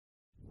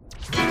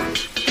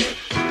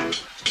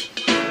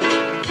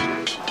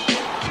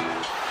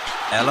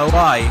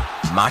LOI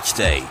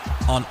Matchday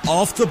on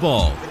Off the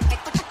Ball.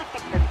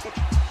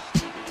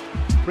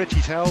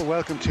 Richie Towell,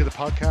 welcome to the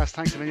podcast.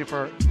 Thanks a million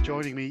for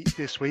joining me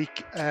this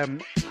week. I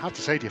have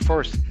to say to you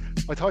first,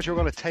 I thought you were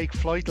going to take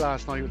flight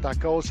last night with that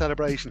goal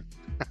celebration.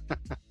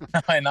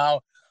 I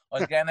know. I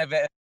was getting a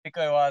bit sick.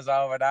 I was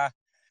over that.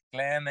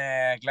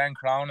 Glenn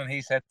Cronin,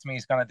 he said to me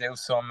he's going to do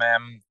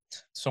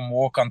some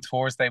work on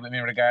Thursday with me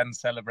regarding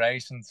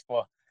celebrations.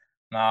 But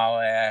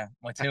no,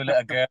 my two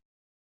little girls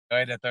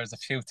enjoyed it. There's a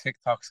few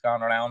TikToks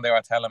going around. They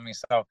were telling me,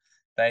 so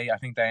I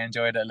think they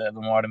enjoyed it a little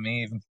bit more than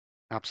me even.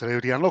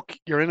 Absolutely. And look,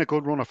 you're in a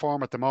good run of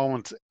form at the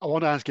moment. I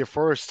want to ask you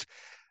first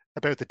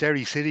about the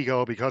Derry City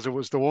goal, because it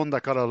was the one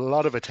that got a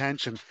lot of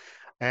attention.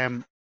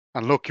 And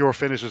look, your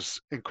finish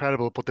was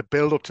incredible, but the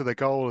build up to the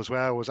goal as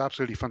well was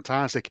absolutely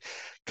fantastic.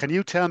 Can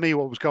you tell me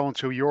what was going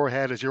through your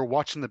head as you're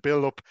watching the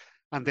build up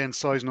and then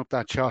sizing up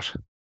that shot?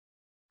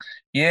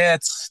 Yeah,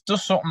 it's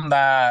just something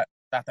that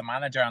the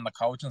manager and the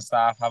coaching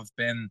staff have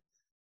been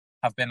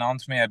on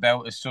to me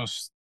about. It's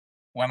just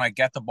when I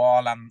get the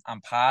ball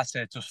and pass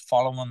it, just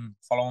following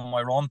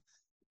my run.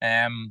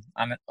 And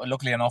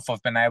luckily enough,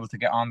 I've been able to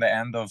get on the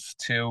end of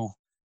two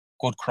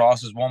good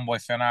crosses, one by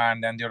Finner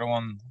and then the other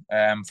one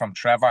from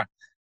Trevor.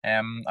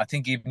 I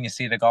think even you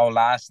see the goal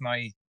last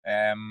night,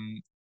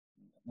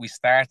 we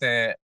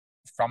started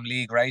from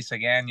league race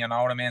again, you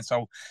know what I mean?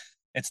 So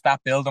it's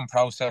that building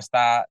process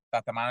that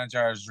the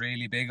manager is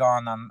really big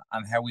on,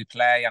 and how we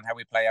play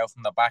out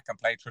from the back and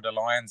play through the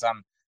lines.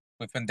 And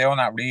we've been doing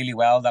that really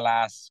well the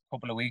last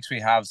couple of weeks we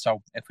have.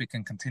 So if we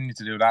can continue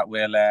to do that,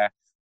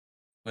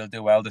 we'll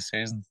do well this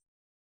season.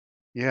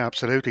 Yeah,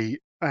 absolutely.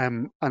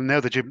 And now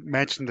that you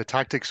mentioned the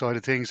tactics side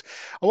of things,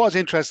 I was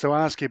interested to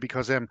ask you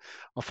because I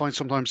find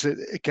sometimes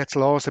it gets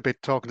lost a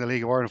bit talking to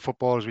League of Ireland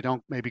footballers. We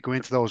don't maybe go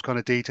into those kind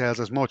of details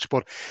as much,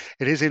 but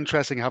it is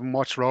interesting having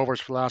watched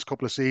Rovers for the last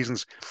couple of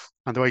seasons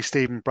and the way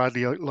Stephen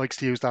Bradley likes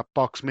to use that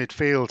box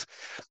midfield.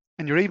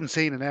 And you're even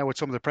seeing it now with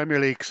some of the Premier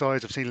League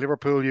sides. I've seen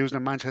Liverpool using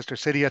it, Manchester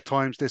City at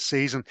times this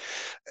season.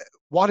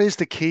 What is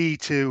the key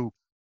to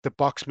the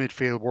box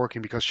midfield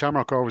working? Because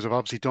Shamrock Rovers have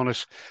obviously done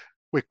it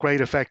with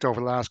great effect over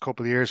the last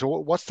couple of years. So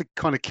what's the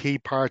kind of key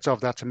parts of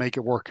that to make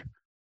it work?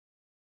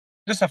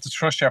 Just have to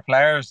trust your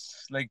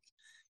players. Like,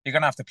 you're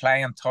going to have to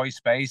play in tight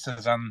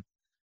spaces. And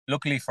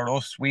luckily for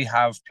us, we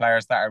have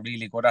players that are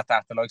really good at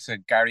that. The likes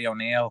of Gary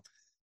O'Neill,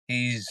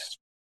 he's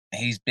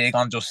big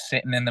on just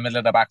sitting in the middle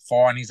of the back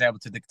four, and he's able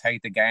to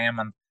dictate the game.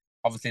 And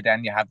obviously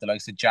then you have the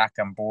likes of Jack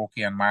and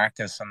Borky and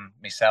Marcus and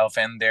myself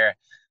in there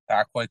that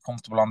are quite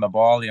comfortable on the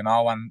ball, you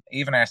know. And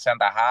even our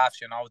centre halves,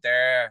 you know,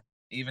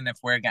 even if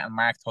we're getting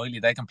marked highly,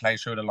 they can play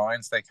through the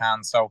lines. They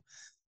can. So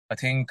I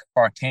think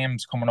for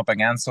teams coming up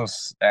against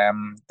us,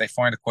 they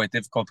find it quite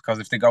difficult, because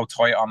if they go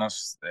tight on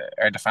us,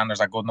 our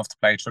defenders are good enough to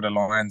play through the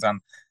lines, and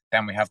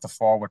then we have the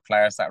forward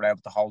players that are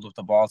able to hold up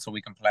the ball so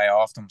we can play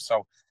off them.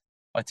 So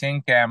I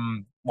think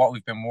what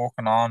we've been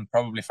working on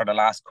probably for the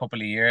last couple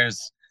of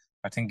years,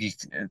 I think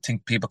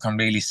people can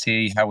really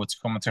see how it's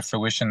coming to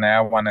fruition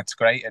now, and it's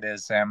great. It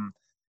is.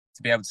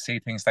 To be able to see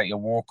things that you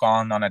work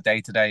on a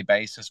day-to-day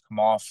basis come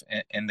off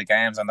in the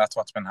games, and that's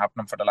what's been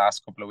happening for the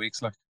last couple of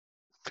weeks. Like,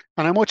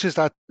 and how much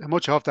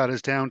of that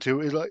is down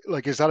to is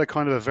that a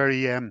kind of a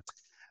very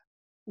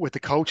with the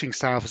coaching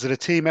staff? Is it a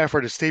team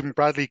effort? Is Stephen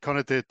Bradley kind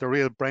of the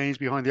real brains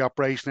behind the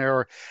operation there?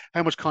 Or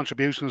how much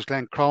contribution does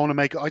Glenn Cronin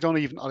make? I don't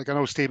even I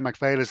know Stephen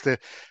McPhail is the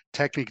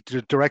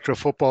director of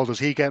football. Does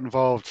he get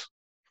involved?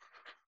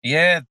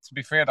 Yeah, to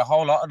be fair, the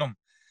whole lot of them,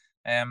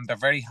 they're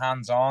very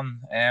hands-on.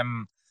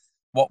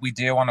 What we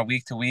do on a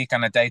week-to-week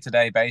and a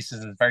day-to-day basis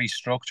is very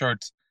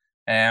structured.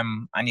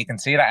 And you can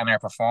see that in our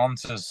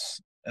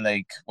performances.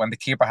 Like, when the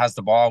keeper has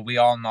the ball, we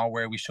all know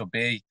where we should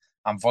be,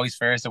 and vice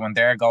versa. When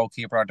their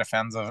goalkeeper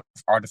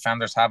or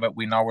defenders have it,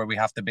 we know where we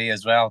have to be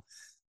as well.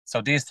 So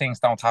these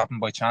things don't happen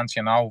by chance,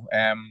 you know.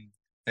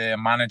 The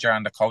manager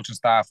and the coaching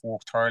staff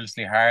work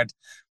tirelessly hard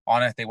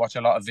on it. They watch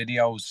a lot of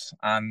videos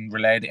and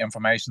relay the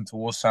information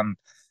to us, and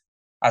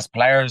as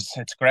players,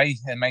 it's great.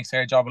 It makes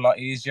their job a lot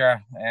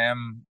easier,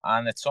 and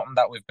it's something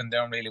that we've been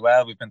doing really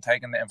well. We've been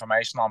taking the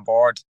information on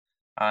board,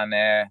 and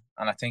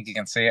I think you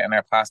can see it in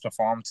our past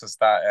performances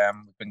that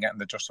we've been getting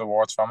the just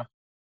rewards from it.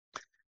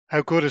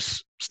 How good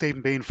has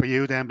Stephen been for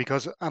you then?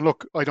 Because, and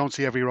look, I don't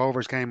see every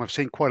Rovers game. I've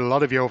seen quite a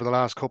lot of you over the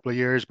last couple of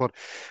years, but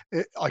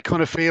I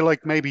kind of feel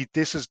like maybe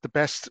this is the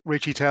best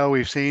Richie Towell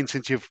we've seen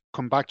since you've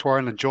come back to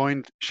Ireland and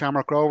joined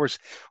Shamrock Rovers.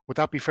 Would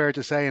that be fair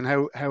to say? And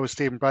how has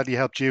Stephen Bradley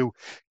helped you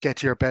get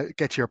to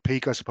your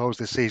peak, I suppose,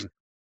 this season?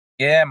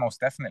 Yeah,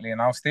 most definitely. You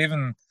know,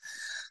 Stephen,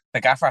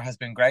 the gaffer, has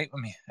been great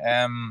with me.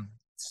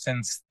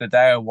 Since the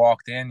day I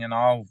walked in, you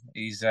know,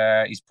 he's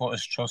put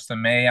his trust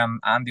in me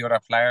and the other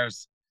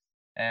players.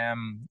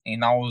 He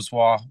knows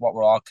what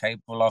we're all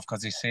capable of,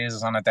 because he sees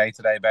us on a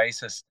day-to-day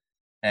basis.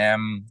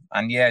 And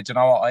yeah, you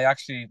know,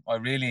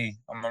 I'm really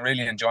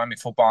enjoying my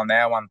football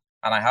now, and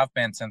I have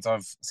been since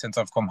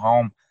I've come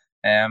home.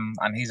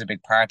 And he's a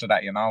big part of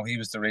that. You know, he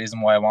was the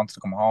reason why I wanted to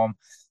come home.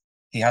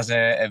 He has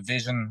a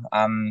vision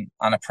and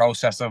a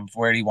process of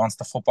where he wants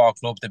the football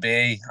club to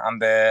be,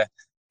 and the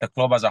the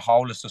club as a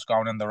whole is just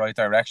going in the right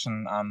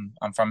direction.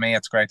 And for me,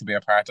 it's great to be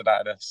a part of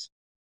that. It is.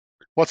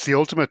 What's the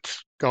ultimate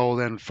goal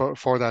then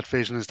for that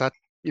vision? Is that,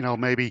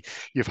 maybe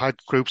you've had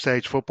group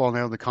stage football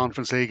now in the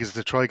Conference League, is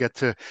to try get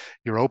to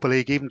Europa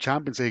League, even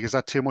Champions League? Is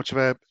that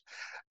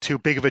too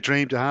big of a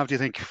dream to have, do you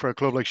think, for a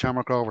club like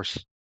Shamrock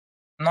Rovers?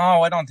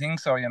 No, I don't think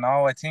so.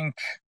 I think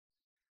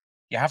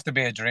you have to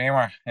be a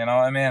dreamer. You know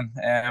what I mean?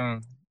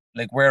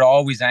 Like we're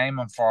always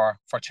aiming for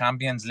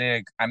Champions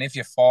League, and if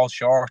you fall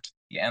short,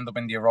 you end up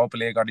in the Europa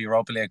League or the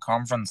Europa League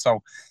Conference.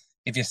 So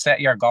if you set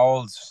your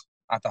goals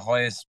at the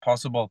highest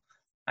possible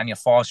and you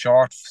fall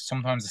short,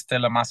 sometimes it's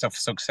still a massive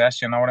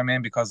success. You know what I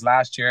mean? Because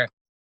last year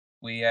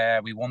we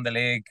won the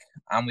league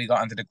and we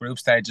got into the group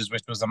stages,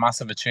 which was a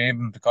massive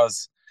achievement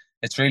because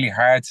it's really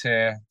hard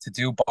to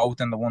do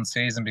both in the one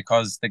season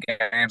because the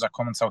games are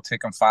coming so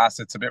thick and fast.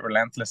 It's a bit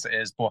relentless, it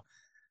is, but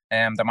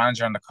the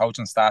manager and the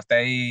coaching staff,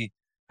 they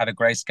had a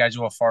great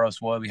schedule for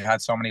us while we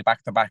had so many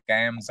back-to-back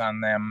games.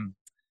 And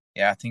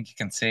yeah, I think you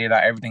can see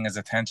that everything is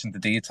attention to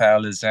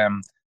detail is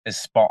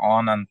spot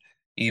on. And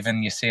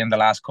even you see in the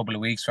last couple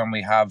of weeks when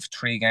we have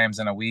 3 games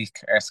in a week,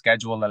 our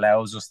schedule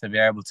allows us to be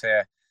able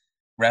to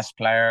rest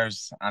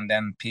players and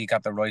then peak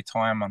at the right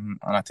time. And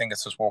I think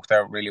it's just worked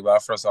out really well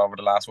for us over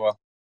the last while.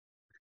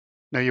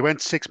 Now, you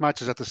went 6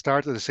 matches at the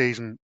start of the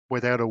season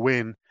without a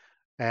win,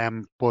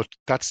 but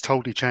that's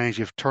totally changed.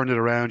 You've turned it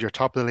around. You're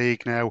top of the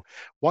league now.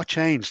 What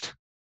changed?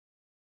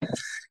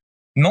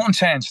 Nothing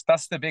changed.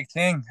 That's the big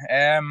thing.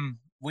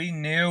 We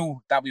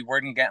knew that we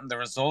weren't getting the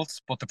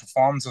results, but the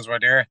performances were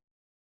there.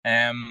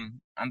 And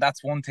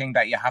that's one thing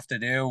that you have to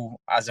do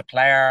as a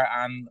player.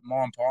 And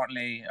more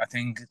importantly, I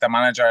think the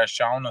manager has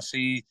shown us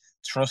he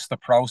trusts the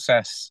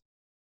process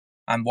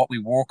and what we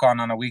work on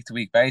a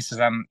week-to-week basis.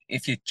 And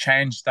if you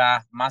change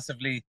that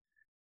massively,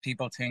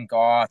 people think,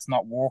 oh, it's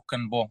not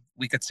working. But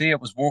we could see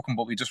it was working,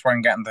 but we just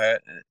weren't getting the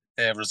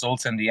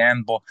results in the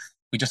end. But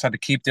we just had to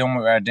keep doing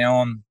what we were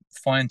doing,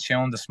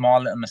 fine-tune the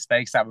small little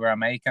mistakes that we were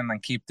making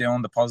and keep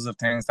doing the positive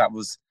things that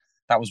was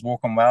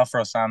working well for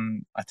us.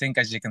 And I think,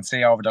 as you can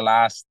see over the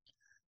last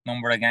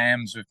number of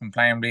games, we've been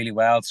playing really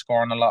well,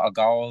 scoring a lot of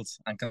goals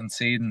and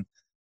conceding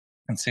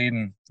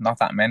not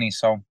that many.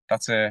 So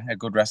that's a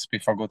good recipe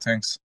for good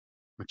things.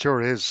 It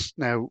sure is.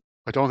 Now,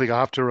 I don't think I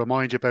have to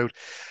remind you about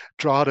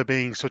Drogheda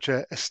being such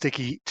a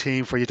sticky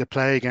team for you to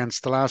play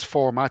against. The last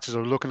 4 matches I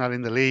was looking at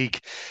in the league,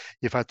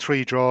 you've had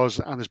 3 draws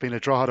and there's been a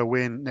Drogheda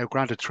win. Now,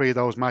 granted, 3 of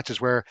those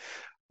matches were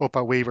up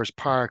at Weavers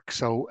Park,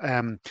 so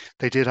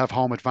they did have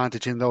home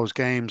advantage in those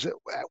games.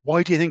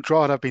 Why do you think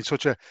Drogheda have been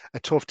such a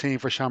tough team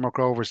for Shamrock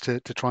Rovers to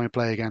try and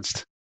play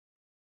against?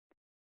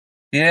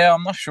 Yeah,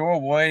 I'm not sure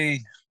why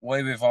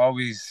we've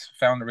always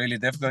found it really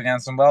difficult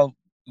against them. Well,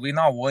 we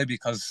know why,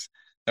 because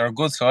they're a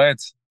good side.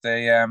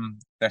 They're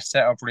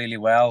set up really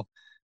well.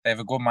 They have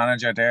a good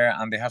manager there,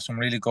 and they have some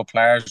really good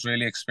players,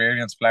 really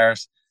experienced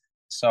players.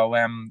 So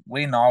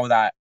we know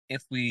that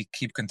if we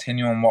keep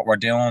continuing what we're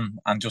doing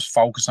and just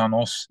focus on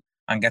us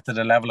and get to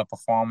the level of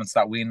performance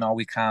that we know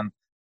we can,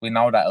 we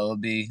know that it'll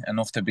be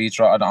enough to beat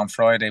Drogheda on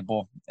Friday.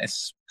 But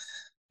it's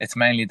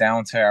mainly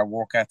down to our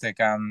work ethic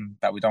and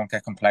that we don't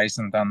get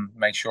complacent and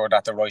make sure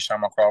that the right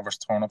Shamrock Rovers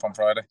turn up on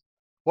Friday.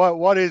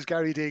 What is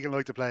Gary Deegan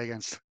like to play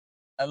against?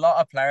 A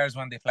lot of players,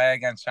 when they play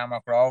against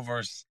Shamrock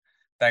Rovers,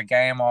 their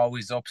game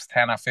always ups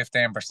 10 or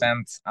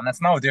 15%. And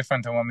it's no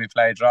different than when we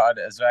play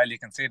Drogheda as well. You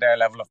can see their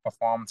level of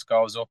performance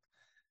goes up.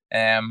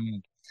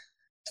 Um,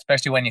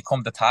 Especially when you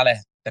come to Tala.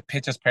 The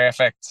pitch is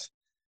perfect.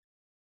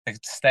 The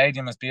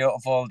stadium is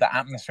beautiful. The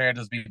atmosphere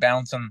does be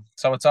bouncing.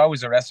 So it's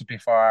always a recipe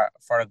for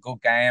a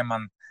good game.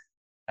 And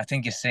I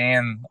think you're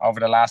seeing over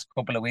the last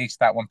couple of weeks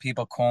that when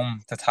people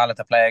come to Tala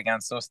to play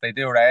against us, they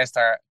do raise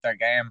their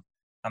game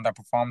and their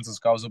performances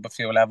goes up a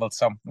few levels.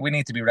 So we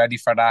need to be ready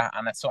for that,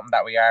 and it's something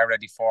that we are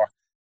ready for.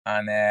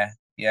 And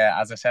yeah,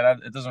 as I said,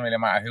 it doesn't really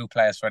matter who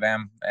plays for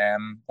them.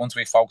 Once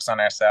we focus on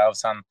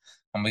ourselves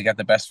and we get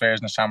the best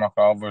version of Shamrock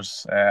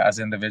Rovers as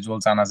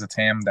individuals and as a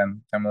team,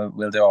 then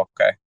we'll do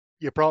okay.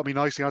 You brought me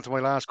nicely onto my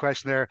last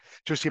question there.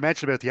 Just you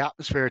mentioned about the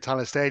atmosphere at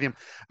Tallaght Stadium.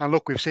 And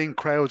look, we've seen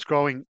crowds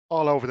growing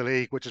all over the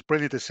league, which is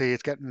brilliant to see.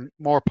 It's getting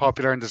more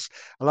popular and there's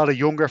a lot of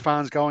younger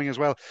fans going as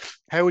well.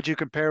 How would you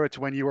compare it to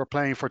when you were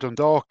playing for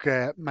Dundalk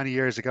many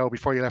years ago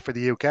before you left for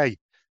the UK?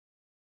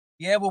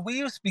 Yeah, well, we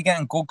used to be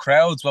getting good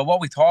crowds. Well, what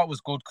we thought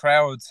was good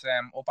crowds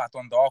up at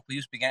Dundalk. We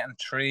used to be getting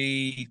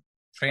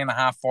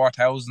 3.5,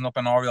 4,000 up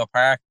in Oriel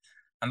Park.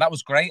 And that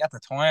was great at the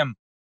time.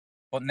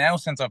 But now,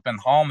 since I've been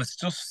home, it's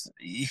just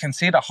you can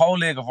see the whole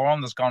League of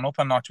Ireland has gone up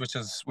a notch, which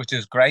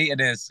is great. It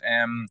is,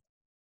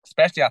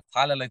 especially at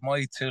Tala. Like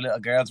my 2 little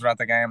girls were at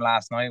the game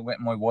last night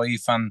with my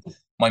wife, and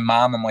my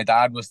mum and my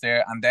dad was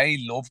there, and they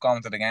love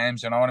going to the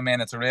games. You know what I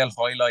mean? It's a real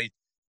highlight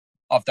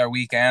of their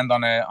weekend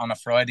on a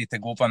Friday to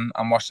go up and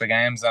watch the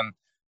games, and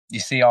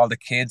you see all the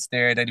kids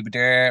there. They'd be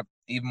there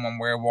even when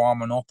we're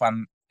warming up,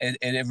 and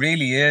it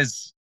really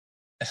is,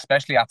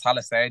 especially at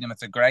Tallaght Stadium.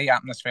 It's a great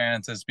atmosphere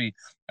and it's be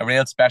a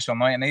real special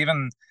night. And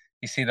even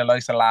you see the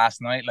likes of last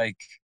night, like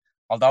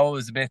although it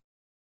was a bit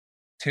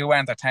too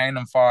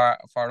entertaining for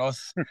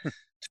us,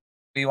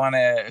 we want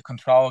to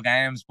control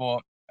games,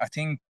 but I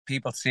think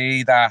people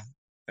see that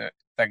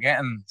they're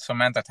getting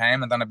some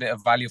entertainment and a bit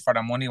of value for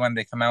their money when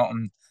they come out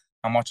and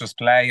watch us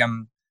play.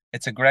 And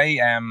it's a great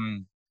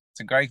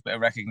bit of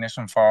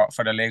recognition for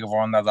the League of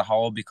Ireland as a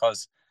whole,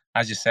 because,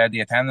 as you said,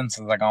 the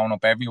attendances are going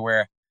up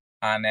everywhere,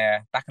 and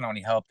that can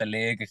only help the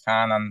league. It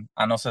can,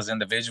 and us as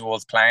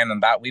individuals playing,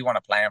 and that we want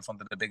to play in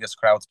front of the biggest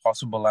crowds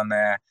possible, and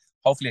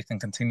hopefully it can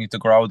continue to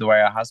grow the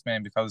way it has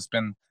been, because it's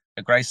been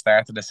a great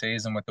start to the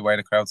season with the way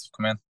the crowds have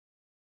come in.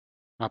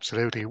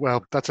 Absolutely.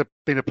 Well,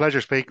 been a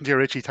pleasure speaking to you,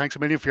 Richie. Thanks a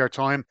million for your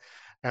time.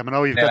 I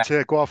know you've got Yeah.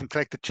 to go off and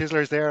collect the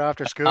Chislers there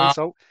after school, Oh,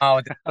 so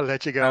oh, I'll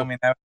let you tell go. me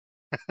now.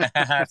 See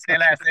you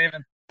later,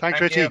 Stephen. Thanks,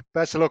 Thank Richie. you.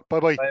 Best of luck.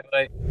 Bye-bye.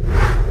 Bye.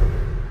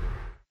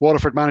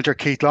 Waterford manager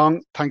Keith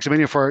Long, thanks a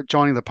million for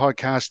joining the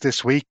podcast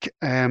this week.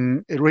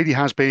 It really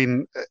has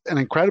been an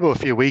incredible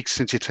few weeks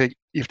since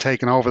you've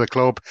taken over the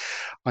club.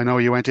 I know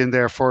you went in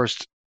there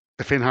first.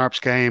 The Finn Harps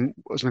game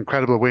was an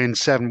incredible win,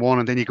 7-1,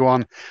 and then you go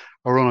on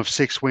a run of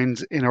 6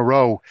 wins in a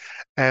row.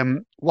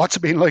 What's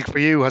it been like for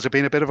you? Has it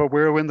been a bit of a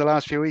whirlwind the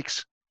last few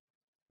weeks?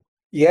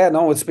 Yeah,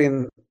 no, it's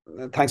been,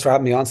 thanks for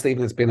having me on,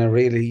 Stephen. It's been a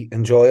really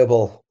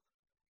enjoyable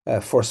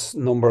first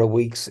number of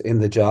weeks in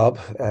the job,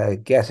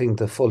 getting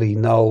to fully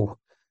know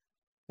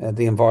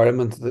the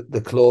environment,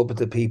 the club,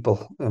 the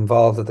people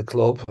involved at the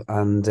club,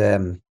 and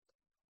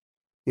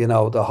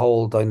the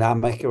whole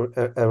dynamic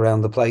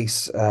around the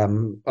place.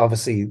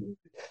 Obviously,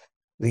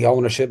 the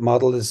ownership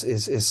model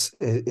is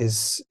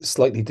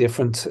slightly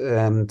different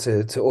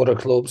to other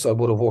clubs I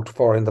would have worked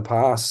for in the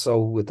past. So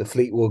with the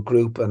Fleetwood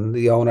Group and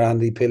the owner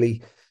Andy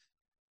Pilley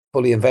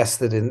fully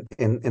invested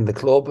in the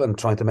club and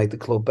trying to make the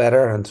club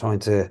better and trying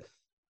to,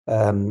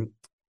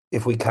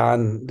 if we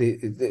can,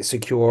 the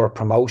secure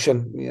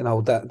promotion.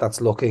 That's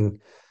looking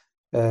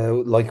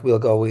like we'll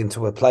go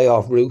into a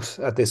playoff route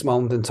at this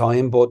moment in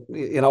time. But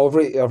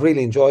I've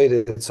really enjoyed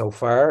it so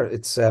far.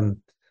 It's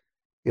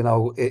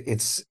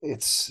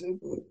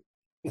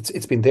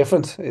it's been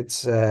different.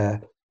 It's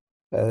the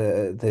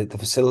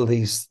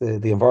facilities,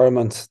 the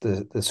environment,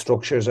 the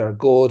structures are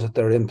good.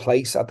 They're in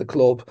place at the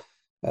club.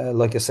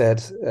 Like I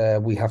said,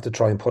 we have to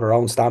try and put our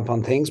own stamp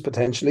on things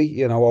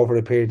potentially, over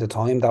a period of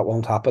time. That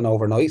won't happen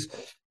overnight.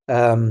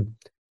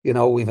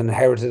 We've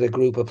inherited a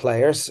group of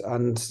players,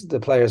 and the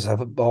players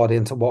have bought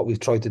into what we've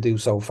tried to do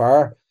so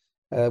far.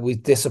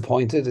 We've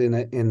disappointed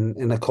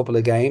in a couple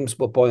of games,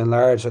 but by and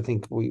large, I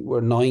think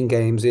we're 9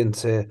 games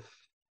into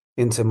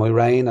my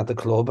reign at the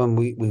club, and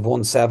we've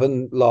won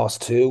 7,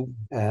 lost 2.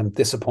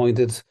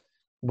 Disappointed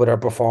with our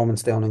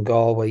performance down in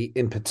Galway,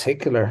 in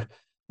particular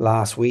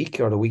last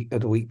week or the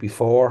week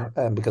before,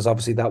 because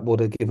obviously that would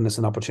have given us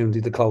an opportunity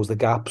to close the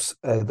gap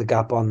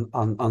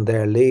on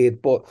their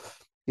lead. But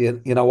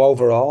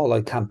overall,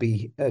 I can't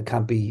be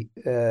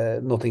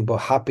nothing but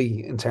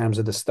happy in terms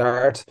of the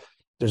start.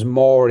 There's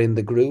more in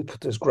the group.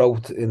 There's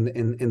growth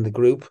in the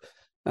group,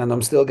 and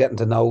I'm still getting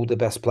to know the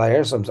best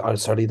players.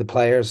 The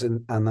players,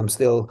 and I'm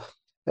still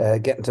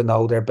getting to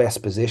know their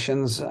best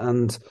positions,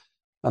 and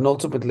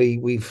ultimately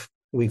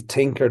we've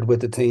tinkered with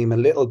the team a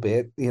little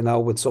bit,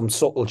 with some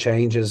subtle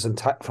changes and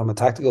from a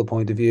tactical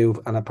point of view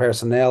and a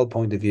personnel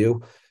point of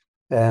view,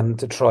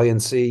 to try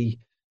and see,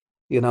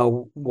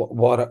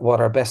 what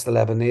our best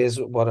 11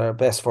 is, what our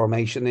best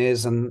formation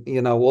is, and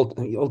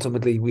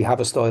ultimately we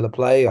have a style of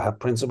play, I have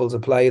principles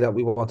of play that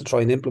we want to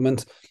try and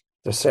implement.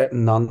 There's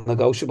certain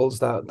non-negotiables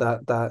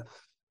that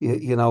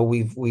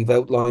we've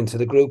outlined to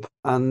the group,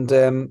 and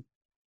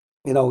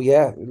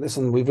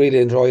listen, we've really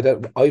enjoyed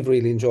it. I've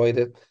really enjoyed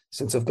it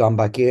since I've gone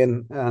back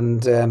in,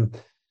 and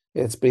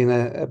it's been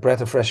a breath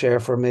of fresh air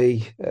for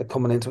me,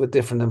 coming into a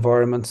different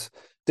environment,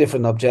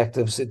 different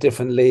objectives, a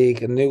different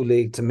league, a new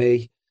league to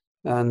me,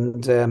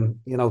 and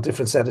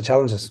different set of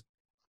challenges.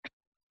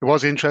 It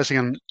was interesting,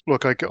 and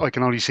look, I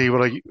can only see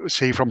what I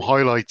see from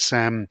highlights,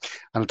 and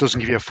it doesn't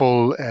give you a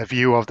full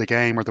view of the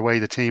game or the way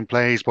the team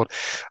plays. But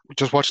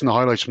just watching the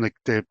highlights from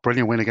the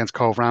brilliant win against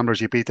Cove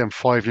Ramblers, you beat them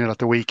 5-0 at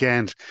the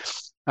weekend.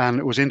 And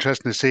it was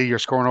interesting to see you're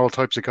scoring all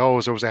types of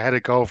goals. There was a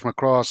headed goal from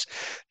across.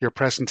 You're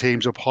pressing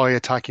teams up high,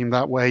 attacking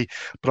that way.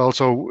 But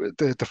also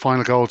the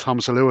final goal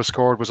Thomas Lewis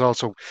scored was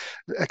also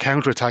a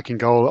counter-attacking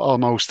goal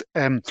almost.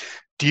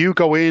 Do you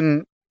go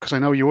in, because I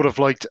know you would have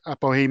liked at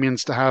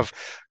Bohemians to have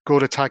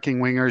good attacking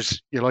wingers.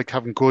 You like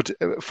having good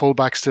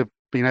fullbacks to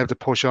being able to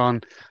push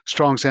on,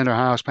 strong centre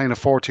halves, playing a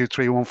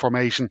 4-2-3-1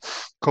 formation,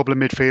 a couple of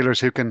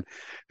midfielders who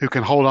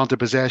can hold on to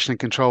possession and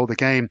control the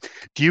game.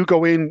 Do you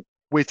go in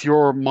with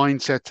your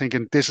mindset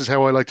thinking, this is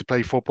how I like to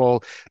play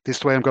football, this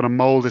is the way I'm going to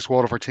mould this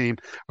Waterford team?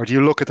 Or do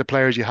you look at the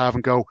players you have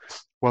and go,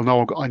 well,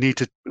 no, I need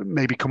to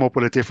maybe come up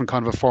with a different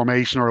kind of a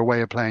formation or a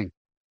way of playing?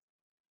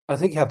 I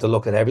think you have to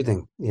look at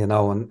everything,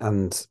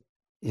 and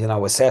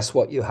assess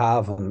what you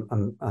have,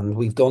 and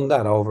we've done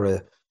that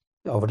over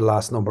the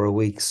last number of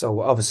weeks.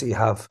 So obviously you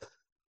have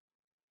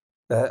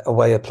a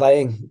way of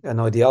playing, an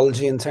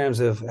ideology in terms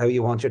of how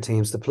you want your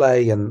teams to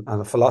play, and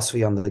a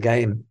philosophy on the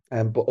game.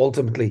 But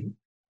ultimately,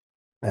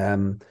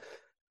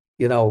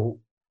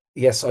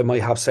 yes, I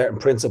might have certain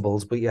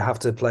principles, but you have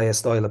to play a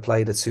style of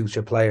play that suits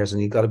your players,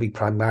 and you've got to be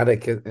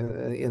pragmatic.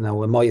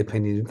 In my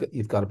opinion,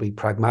 you've got to be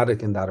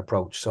pragmatic in that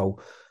approach. So,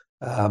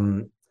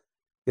 um,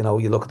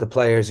 you look at the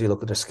players, you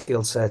look at their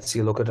skill sets,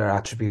 you look at their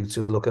attributes,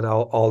 you look at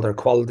all their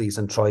qualities,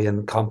 and try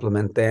and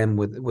complement them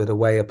with a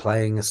way of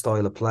playing, a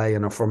style of play,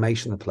 and a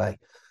formation of play.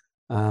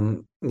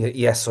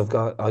 Yes, I've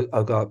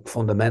got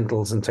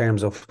fundamentals in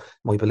terms of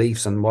my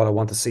beliefs and what I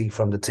want to see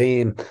from the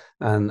team,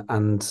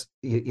 and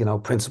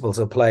principles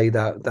of play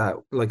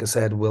that like I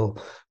said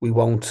we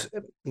won't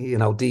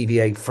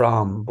deviate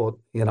from. But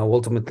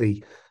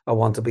ultimately, I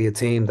want to be a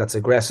team that's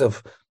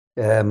aggressive,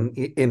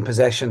 in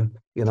possession.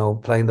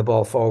 Playing the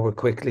ball forward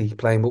quickly,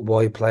 playing with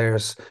wide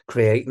players,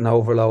 creating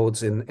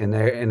overloads in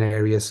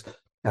areas.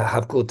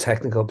 Have good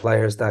technical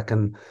players that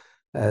can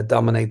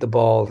dominate the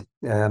ball.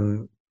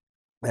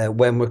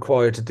 When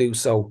required to do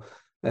so.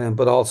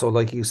 But also,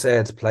 like you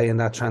said, playing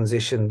that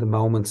transition, the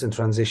moments in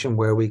transition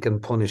where we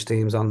can punish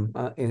teams on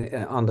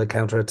the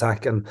counter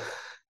attack, and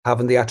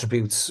having the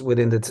attributes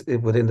within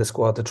the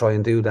squad to try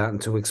and do that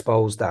and to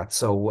expose that.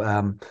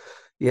 So,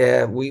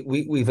 yeah,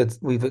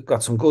 we've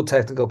got some good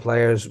technical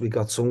players. We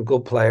got some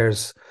good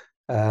players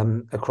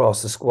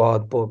across the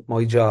squad. But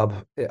my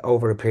job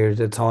over a period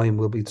of time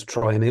will be to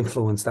try and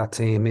influence that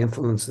team,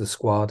 influence the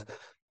squad.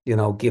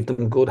 Give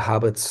them good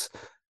habits.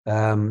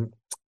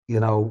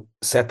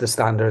 Set the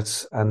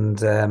standards, and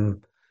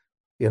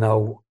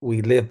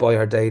we live by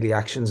our daily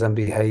actions and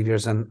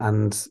behaviors,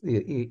 and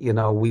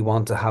we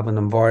want to have an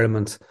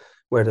environment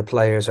where the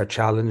players are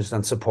challenged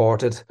and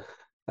supported,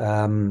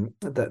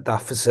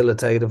 that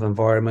facilitative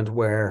environment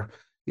where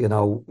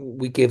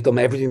we give them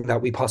everything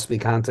that we possibly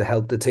can to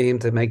help the team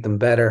to make them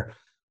better,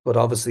 but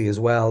obviously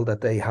as well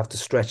that they have to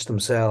stretch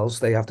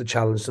themselves, they have to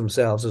challenge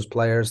themselves as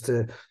players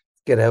to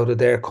get out of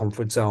their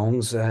comfort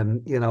zones,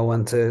 and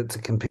to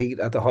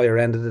compete at the higher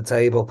end of the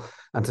table,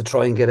 and to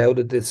try and get out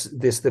of this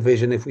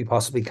division if we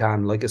possibly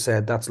can. Like I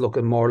said, that's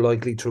looking more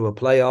likely through a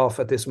playoff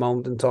at this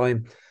moment in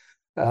time.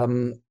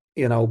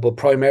 But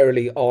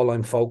primarily all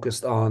I'm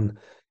focused on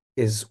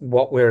is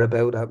what we're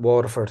about at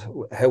Waterford,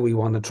 how we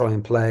want to try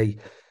and play,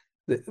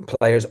 the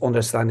players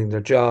understanding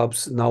their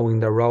jobs, knowing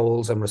their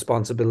roles and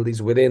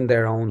responsibilities within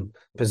their own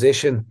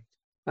position,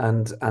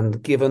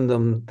 and giving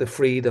them the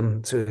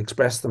freedom to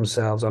express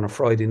themselves on a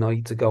Friday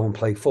night, to go and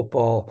play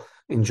football,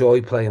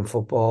 enjoy playing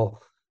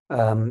football,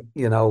 in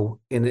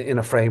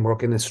a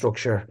framework, in a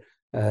structure,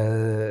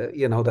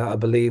 that I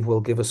believe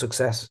will give us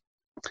success.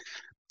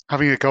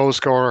 Having a goal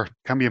scorer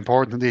can be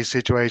important in these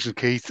situations,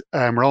 Keith.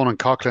 Ronan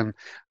Coughlin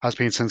has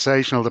been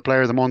sensational, the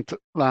player of the month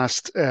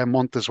last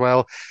month as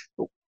well.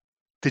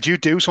 Did you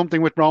do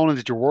something with Ronan?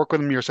 Did you work with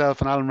him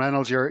yourself and Alan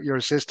Reynolds, your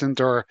assistant,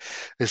 or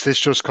is this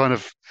just kind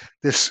of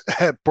this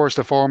burst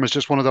of form is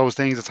just one of those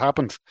things that's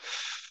happened?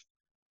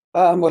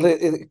 Well,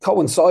 it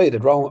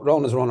coincided.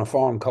 Ronan's run of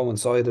form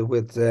coincided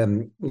with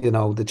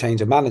the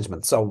change of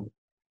management. So,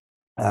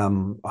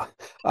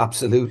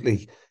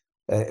 absolutely,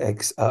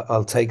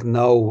 I'll take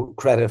no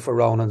credit for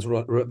Ronan's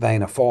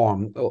vein of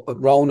form.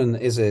 Ronan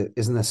is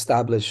an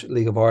established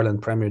League of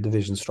Ireland Premier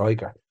Division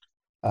striker,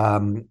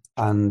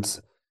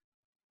 and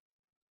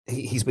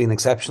he's been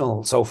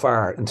exceptional so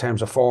far in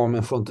terms of form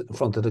in front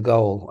of the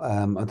goal.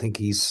 I think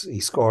he's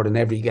scored in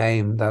every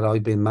game that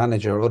I've been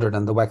manager, other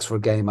than the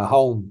Wexford game at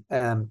home.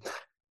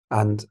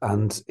 And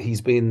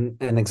he's been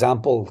an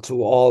example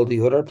to all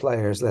the other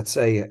players, let's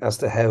say, as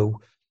to how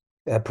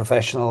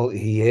professional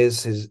he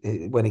is.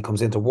 When he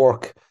comes into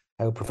work,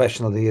 how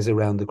professional he is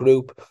around the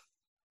group,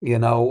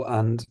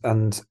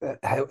 and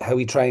how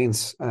he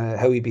trains,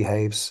 how he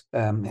behaves,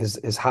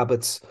 his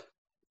habits.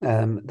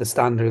 The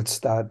standards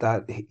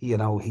that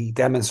he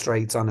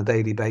demonstrates on a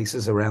daily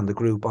basis around the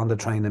group on the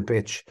training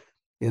pitch,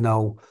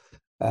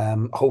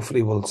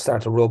 hopefully will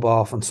start to rub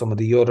off on some of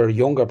the other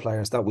younger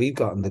players that we've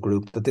got in the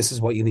group, that this is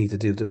what you need to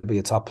do to be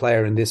a top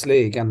player in this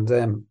league. And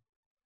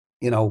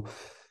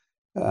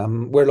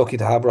we're lucky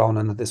to have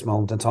Ronan at this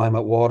moment in time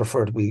at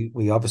Waterford.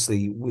 We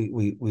obviously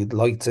we'd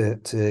like to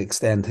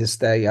extend his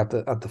stay at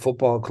the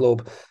football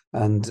club,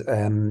 and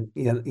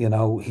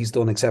he's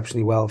done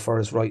exceptionally well for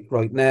us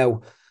right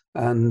now.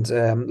 And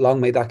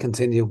long may that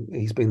continue.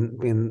 He's been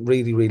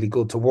really, really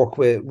good to work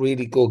with,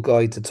 really good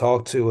guy to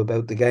talk to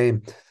about the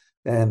game,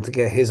 and to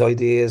get his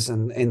ideas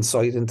and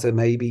insight into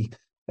maybe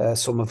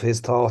some of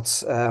his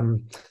thoughts.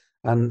 And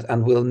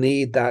we'll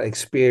need that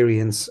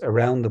experience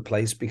around the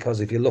place, because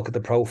if you look at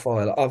the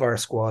profile of our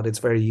squad, it's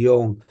very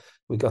young.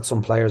 We got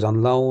some players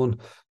on loan.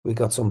 We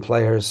got some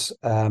players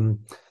that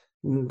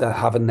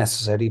haven't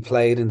necessarily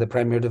played in the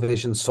Premier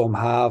Division. Some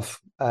have,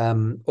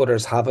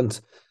 others haven't.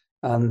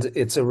 And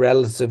it's a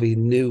relatively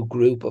new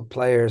group of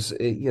players,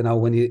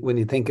 when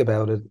you think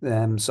about it.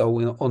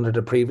 So under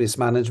the previous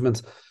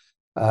management,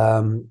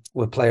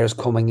 with players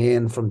coming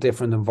in from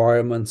different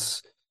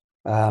environments,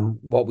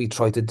 what we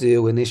tried to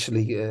do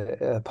initially,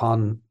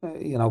 upon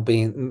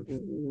being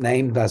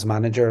named as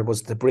manager,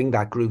 was to bring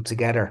that group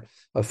together.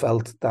 I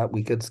felt that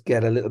we could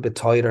get a little bit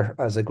tighter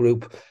as a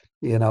group,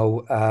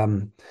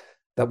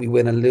 we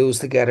win and lose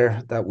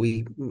together, that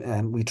we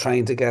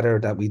train together,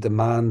 that we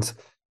demand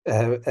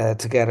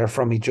together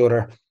from each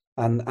other,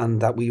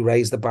 and that we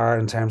raise the bar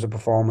in terms of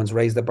performance,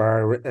 raise the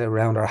bar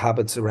around our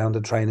habits, around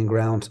the training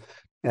ground,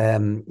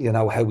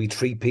 how we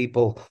treat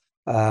people,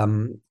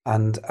 and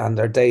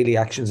our daily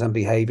actions and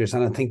behaviours.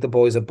 And I think the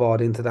boys have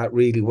bought into that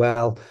really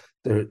well.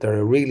 They're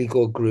a really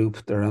good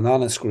group. They're an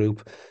honest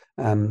group.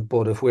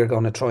 But if we're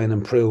going to try and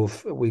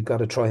improve, we've got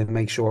to try and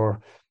make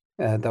sure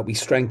that we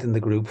strengthen the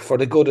group for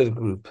the good of the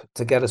group,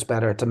 to get us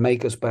better, to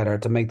make us better,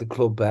 to make the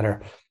club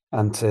better,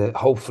 and to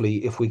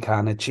hopefully, if we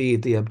can,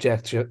 achieve the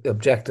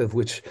objective,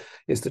 which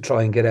is to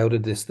try and get out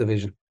of this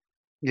division.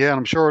 Yeah, and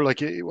I'm sure,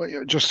 like,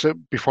 just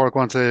before I go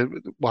on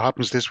to what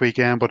happens this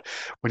weekend, but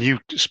when you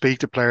speak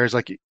to players,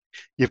 like,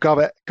 you've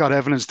got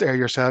evidence there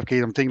yourself,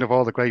 Keith. I'm thinking of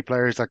all the great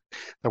players that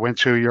went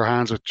through your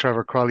hands with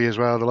Trevor Crowley as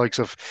well, the likes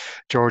of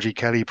Georgie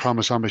Kelly,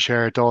 Promise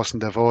Bashir, Dawson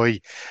Devoy,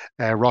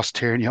 Ross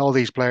Tierney, all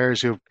these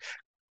players who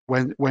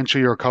went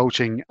through your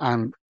coaching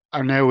and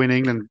are now in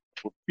England,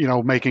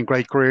 making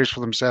great careers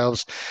for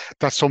themselves.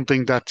 That's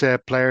something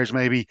that players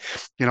maybe,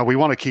 we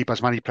want to keep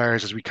as many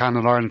players as we can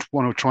in Ireland,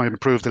 want to try and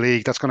improve the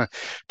league. That's going to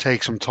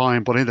take some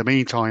time. But in the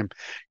meantime,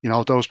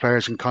 those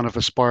players can kind of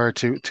aspire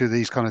to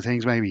these kind of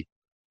things maybe.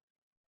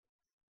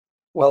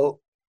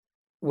 Well,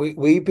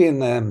 we've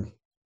been,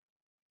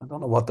 I don't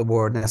know what the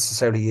word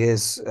necessarily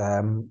is,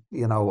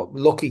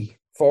 lucky,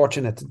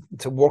 fortunate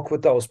to work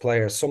with those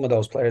players, some of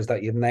those players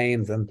that you've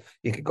named, and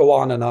you could go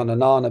on and on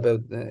and on about,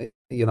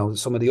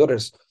 some of the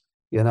others,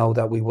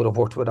 that we would have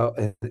worked with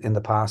in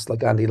the past,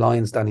 like Andy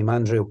Lyons, Danny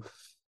Mandrew,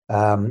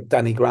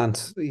 Danny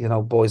Grant,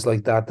 boys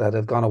like that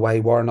have gone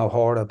away. Warren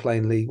O'Hara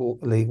playing League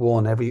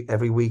One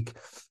every week.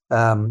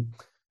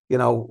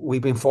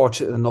 We've been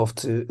fortunate enough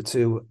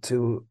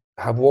to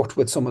have worked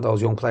with some of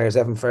those young players,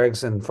 Evan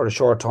Ferguson for a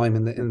short time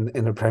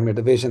in the Premier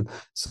Division.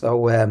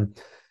 So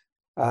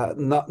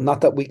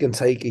not that we can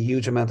take a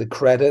huge amount of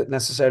credit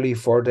necessarily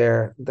for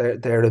their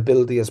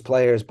ability as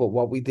players, but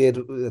what we did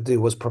do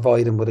was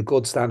provide them with a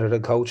good standard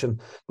of coaching.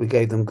 We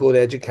gave them good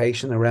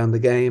education around the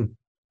game.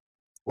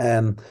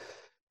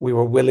 We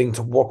were willing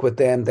to work with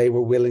them. They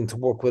were willing to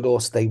work with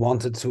us. They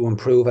wanted to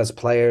improve as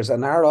players.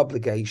 And our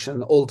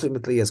obligation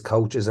ultimately as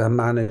coaches and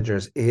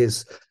managers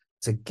is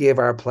to give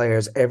our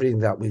players everything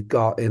that we've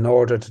got in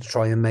order to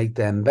try and make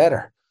them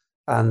better.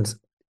 And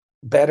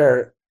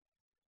better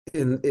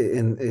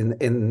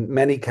in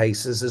many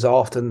cases is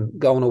often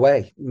going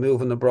away,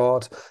 moving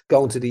abroad,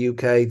 going to the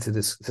UK,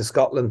 to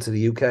Scotland, to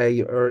the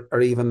UK,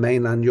 or even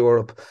mainland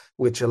Europe,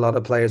 which a lot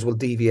of players will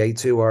deviate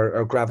to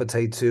or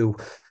gravitate to.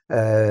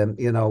 Now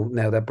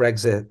that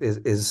Brexit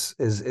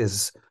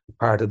is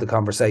part of the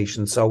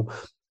conversation. So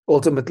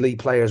ultimately,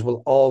 players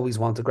will always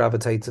want to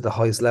gravitate to the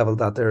highest level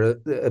that their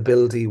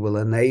ability will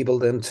enable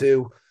them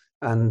to.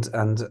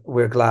 And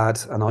we're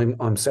glad, and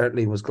I'm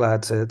certainly was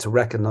glad to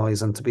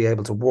recognise and to be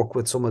able to work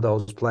with some of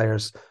those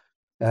players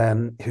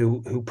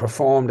who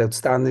performed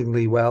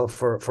outstandingly well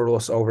for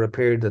us over a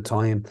period of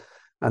time.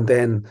 And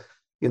then,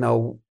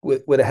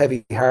 with a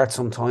heavy heart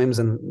sometimes,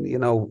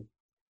 and,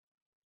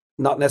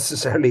 not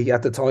necessarily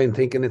at the time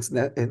thinking it's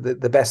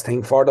the best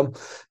thing for them.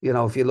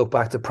 If you look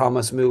back to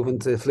Promise moving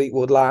to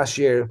Fleetwood last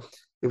year,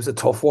 it was a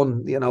tough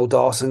one.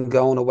 Dawson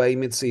going away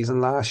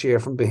mid-season last year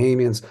from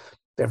Bohemians.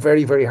 They're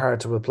very, very hard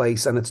to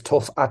replace, and it's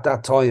tough at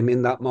that time,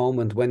 in that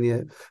moment,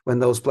 when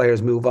those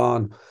players move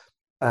on.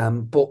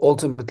 But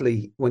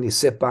ultimately, when you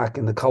sit back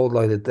in the cold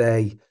light of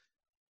day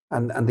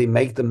and they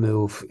make the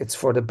move, it's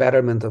for the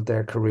betterment of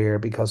their career,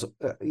 because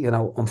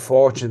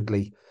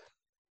unfortunately,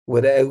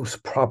 without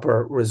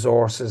proper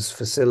resources,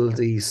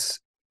 facilities,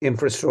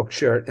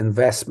 infrastructure,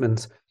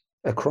 investment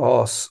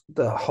across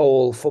the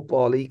whole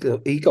football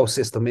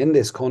ecosystem in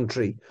this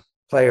country,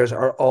 players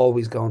are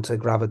always going to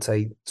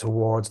gravitate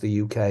towards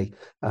the UK.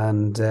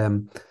 And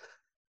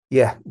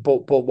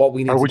but what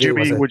we need to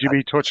do would you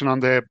be touching on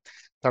that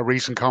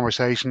recent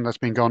conversation that's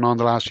been going on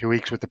the last few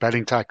weeks with the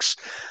betting tax,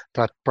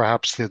 that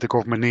perhaps the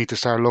government need to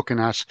start looking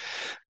at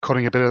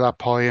cutting a bit of that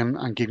pie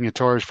and giving it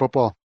to Irish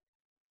football?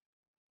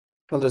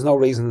 Well, there's no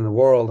reason in the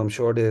world. I'm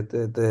sure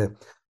the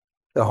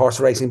horse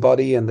racing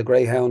body and the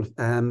greyhound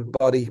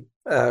body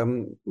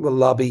will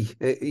lobby,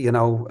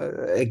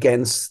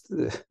 against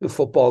the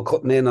football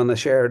cutting in on a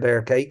share of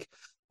their cake.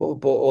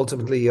 But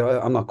ultimately,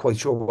 I'm not quite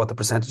sure what the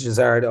percentages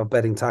are of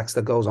betting tax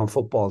that goes on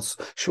footballs.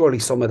 Surely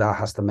some of that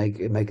has to make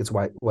its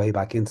way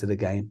back into the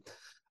game.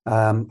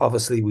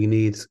 Obviously, we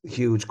need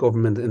huge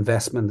government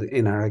investment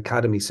in our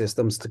academy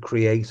systems to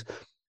create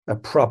a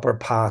proper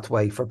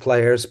pathway for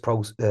players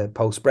post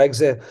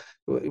Brexit.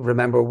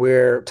 Remember,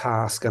 we're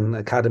tasked, and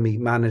academy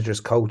managers,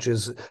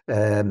 coaches,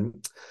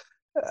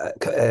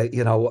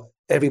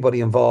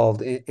 everybody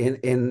involved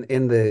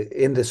in the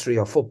industry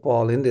of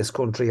football in this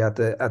country at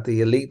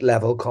the elite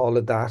level, call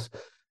it that,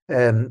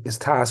 is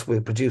tasked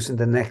with producing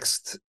the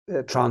next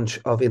tranche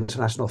of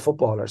international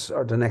footballers,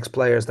 or the next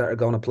players that are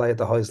going to play at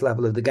the highest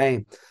level of the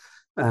game.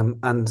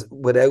 And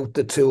without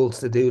the tools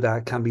to do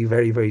that can be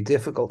very, very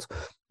difficult.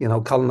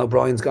 Colin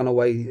O'Brien's gone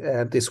away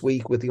this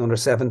week with the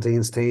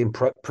under-17s team,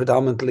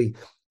 predominantly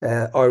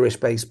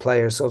Irish-based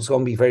players. So it's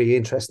going to be very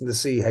interesting to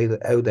see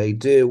how they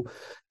do.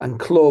 And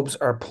clubs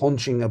are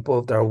punching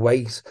above their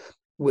weight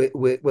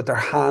with their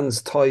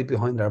hands tied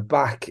behind their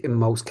back in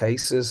most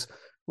cases,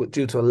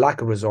 due to a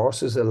lack of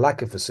resources, a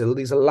lack of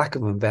facilities, a lack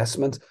of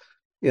investment.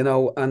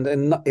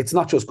 And it's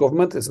not just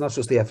government, it's not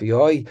just the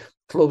FEI.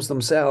 Clubs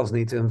themselves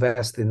need to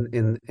invest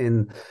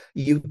in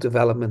youth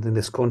development in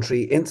this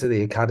country, into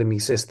the academy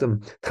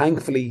system.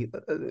 Thankfully,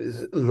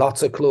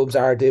 lots of clubs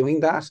are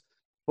doing that,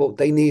 but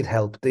they need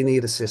help, they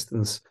need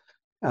assistance.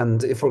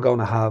 And if we're going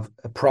to have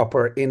a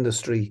proper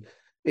industry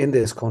in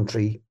this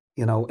country,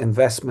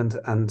 investment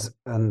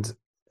and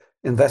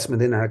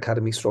investment in our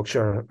academy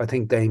structure. I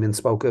think Damien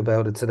spoke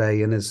about it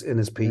today in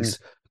his piece.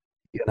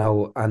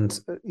 And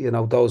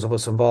those of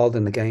us involved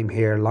in the game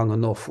here long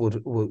enough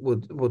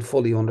would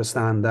fully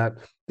understand that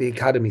the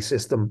academy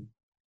system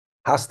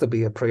has to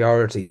be a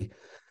priority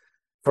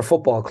for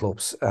football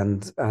clubs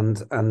and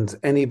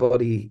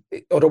anybody.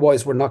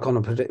 Otherwise, we're not going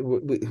to predict.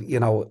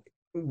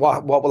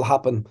 What will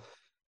happen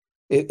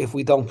if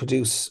we don't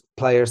produce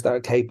players that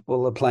are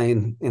capable of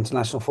playing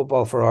international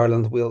football for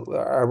Ireland.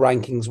 Our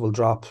rankings will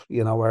drop.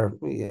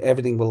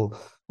 Everything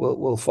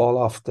will fall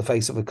off the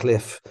face of a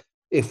cliff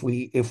if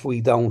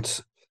we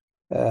don't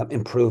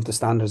improve the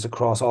standards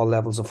across all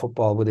levels of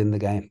football within the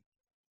game.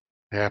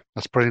 Yeah,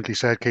 that's brilliantly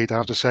said, Keith, I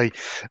have to say.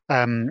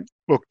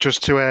 Look,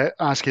 just to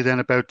ask you then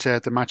about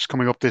the match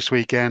coming up this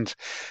weekend.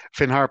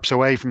 Finn Harp's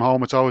away from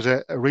home. It's always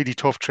a really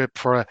tough trip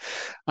for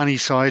any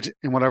side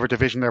in whatever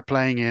division they're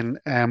playing in.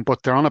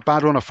 But they're on a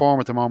bad run of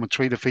form at the moment,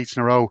 3 defeats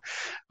in a row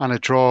and a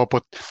draw.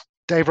 But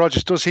Dave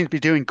Rodgers does seem to be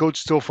doing good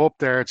stuff up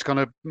there. It's going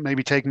to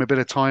maybe take him a bit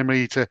of time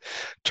really to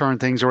turn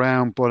things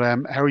around. But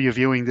how are you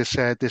viewing this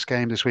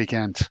game this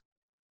weekend?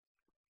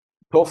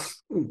 Tough,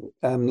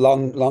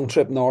 long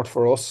trip north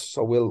for us.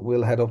 So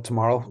we'll head up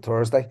tomorrow,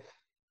 Thursday.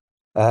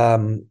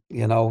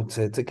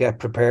 To get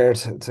prepared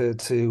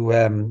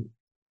to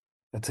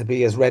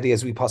be as ready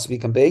as we possibly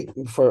can be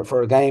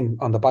for a game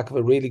on the back of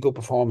a really good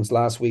performance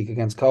last week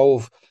against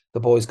Cove.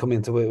 The boys come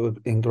into it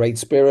in great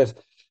spirit.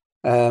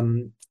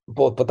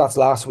 But that's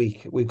last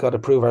week. We've got to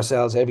prove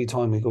ourselves every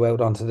time we go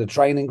out onto the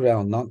training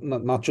ground,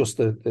 not just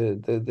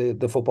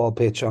the football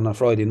pitch on a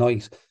Friday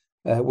night.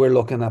 We're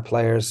looking at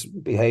players'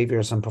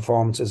 behaviours and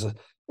performances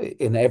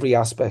in every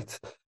aspect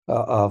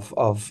of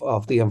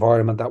the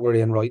environment that we're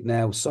in right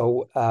now.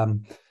 So,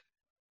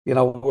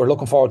 we're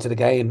looking forward to the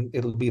game.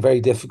 It'll be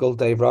very difficult.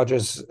 Dave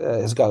Rodgers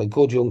has got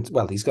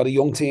he's got a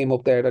young team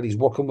up there that he's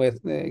working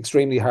with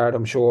extremely hard,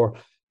 I'm sure.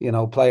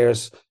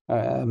 Players,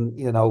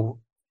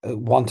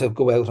 want to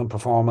go out and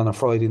perform on a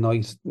Friday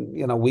night.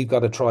 We've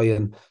got to try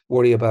and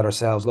worry about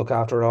ourselves, look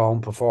after our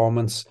own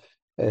performance.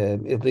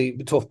 It'll be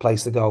a tough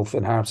place to go.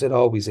 Finn Harps, it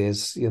always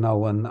is, and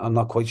I'm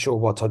not quite sure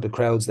what type of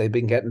crowds they've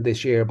been getting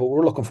this year, but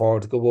we're looking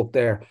forward to go up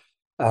there,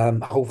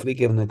 hopefully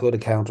giving a good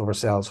account of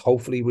ourselves,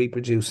 hopefully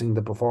reproducing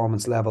the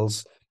performance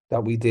levels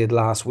that we did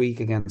last week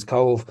against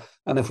Cove.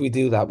 And if we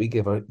do that, we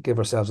give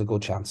ourselves a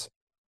good chance.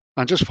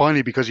 And just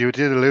finally, because you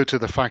did allude to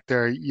the fact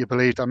there, you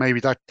believe that maybe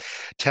that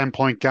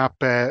 10-point gap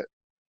that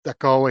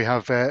Galway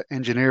have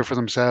engineered for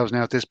themselves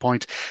now at this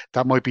point,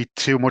 that might be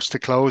too much to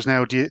close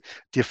now. Do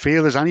you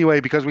feel there's any way?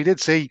 Because we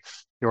did see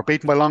they were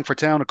beaten by Longford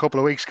Town a couple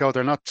of weeks ago.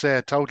 They're not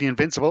totally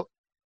invincible.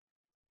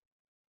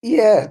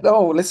 Yeah,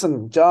 no,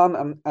 listen,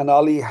 John and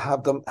Ollie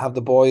have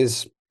the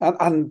boys,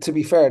 and to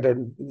be fair,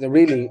 they're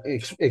really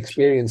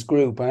experienced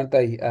group, aren't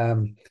they?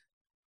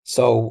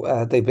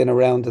 So they've been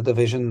around the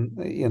division,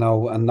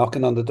 and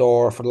knocking on the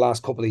door for the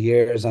last couple of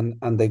years, and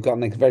they've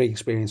gotten a very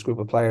experienced group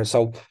of players.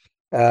 So,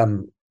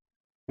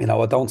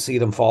 I don't see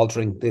them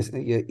faltering.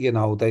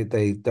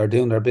 They're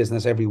doing their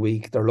business every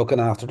week. They're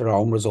looking after their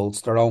own results,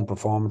 their own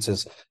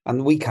performances,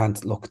 and we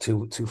can't look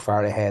too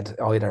far ahead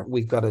either.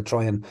 We've got to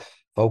try and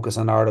focus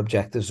on our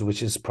objectives,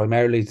 which is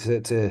primarily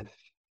to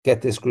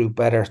get this group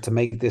better, to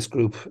make this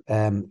group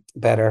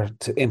better,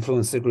 to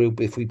influence the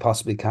group if we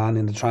possibly can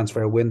in the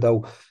transfer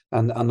window,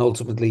 and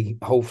ultimately,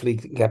 hopefully,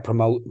 get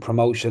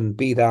promotion.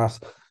 Be that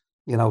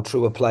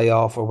through a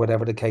playoff or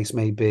whatever the case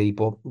may be.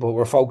 But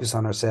we're focused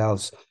on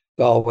ourselves.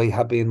 Galway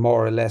have been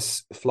more or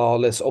less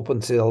flawless up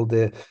until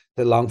the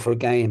Longford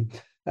game.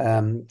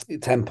 10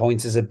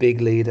 points is a big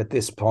lead at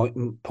this point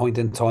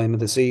in time of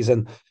the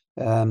season.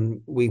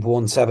 We've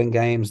won 7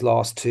 games,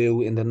 lost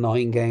 2 in the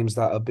 9 games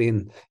that have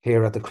been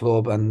here at the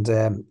club, and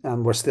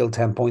we're still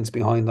 10 points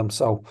behind them.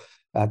 So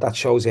that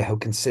shows you how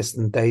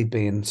consistent they've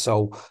been.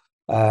 So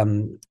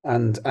and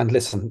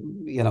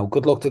listen,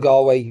 good luck to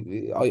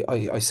Galway.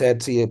 I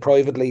said to you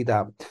privately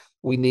that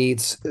we need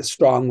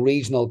strong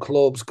regional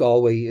clubs.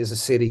 Galway is a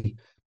city.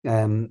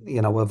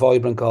 A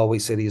vibrant Galway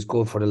city is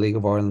good for the League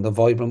of Ireland. A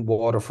vibrant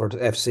Waterford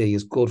FC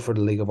is good for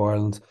the League of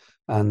Ireland.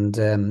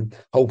 And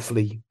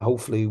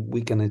hopefully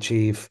we can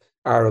achieve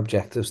our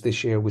objectives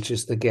this year, which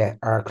is to get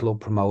our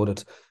club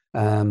promoted.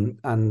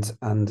 And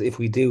if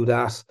we do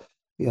that,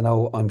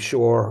 I'm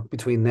sure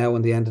between now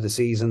and the end of the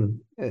season,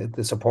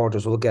 the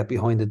supporters will get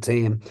behind the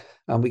team,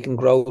 and we can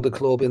grow the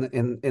club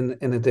in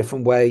a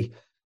different way,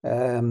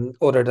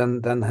 other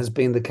than has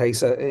been the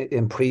case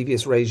in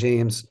previous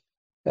regimes.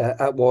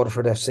 at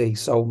Waterford FC.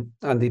 So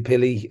Andy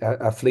Pilley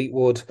at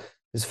Fleetwood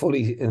is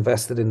fully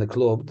invested in the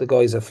club. The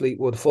guys at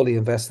Fleetwood fully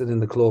invested in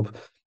the club,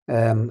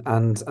 and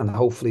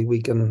hopefully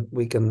we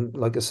can,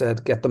 like I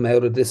said, get them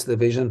out of this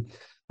division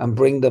and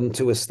bring them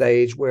to a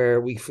stage where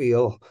we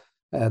feel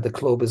the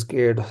club is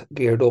geared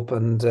up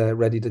and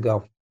ready to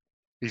go.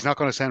 He's not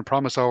going to send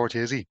Promise over to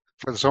you, is he,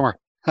 for the summer?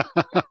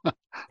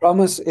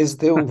 Promise is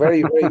doing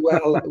very, very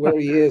well where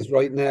he is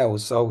right now.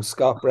 So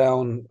Scott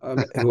Brown,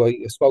 who I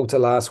spoke to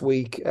last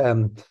week,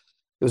 it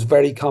was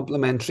very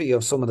complimentary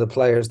of some of the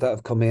players that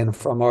have come in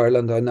from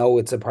Ireland. I know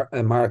it's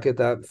a market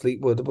that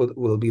Fleetwood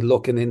will be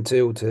looking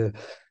into to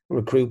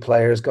recruit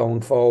players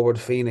going forward.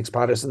 Phoenix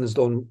Patterson has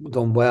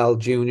done well.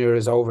 Junior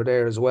is over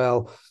there as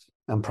well,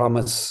 and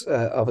Promise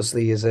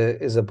obviously is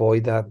a boy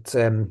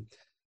that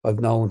I've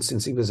known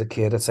since he was a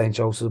kid at St.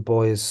 Joseph's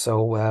Boys.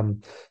 So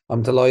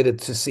I'm delighted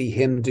to see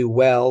him do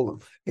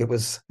well. It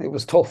was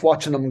tough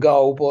watching him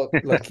go, but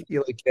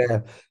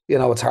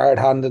it's hard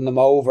handing them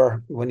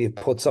over when you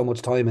put so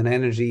much time and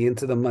energy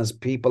into them as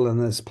people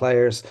and as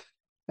players.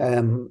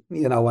 And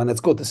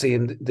it's good to see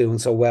him doing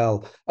so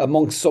well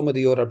amongst some of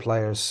the other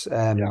players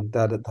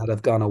that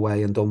have gone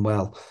away and done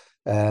well.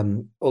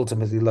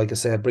 Ultimately, like I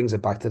said, brings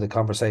it back to the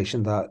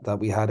conversation that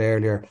we had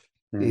earlier.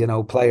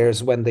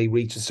 Players, when they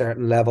reach a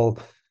certain level,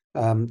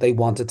 they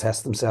want to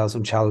test themselves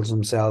and challenge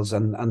themselves,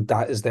 and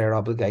that is their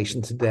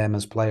obligation to them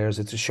as players.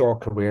 It's a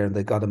short career and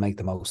they've got to make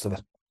the most of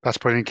it. That's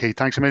brilliant, Keith.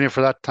 Thanks a million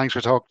for that. Thanks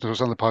for talking to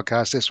us on the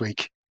podcast this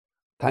week.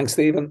 Thanks,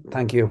 Stephen.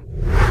 Thank you.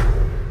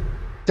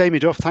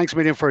 Damien Duff, thanks a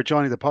million for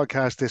joining the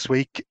podcast this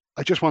week.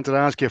 I just wanted to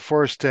ask you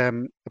first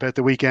about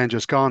the weekend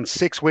just gone.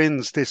 6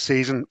 wins this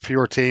season for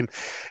your team.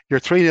 Your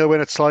 3-0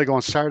 win at Sligo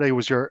on Saturday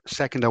was your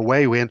second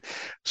away win.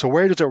 So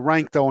where does it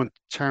rank, though, in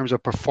terms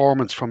of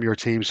performance from your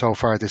team so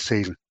far this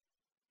season?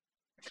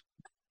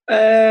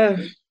 I'd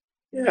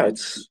have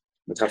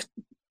to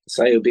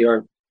say it would be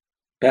our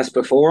best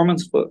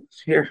performance, but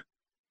here,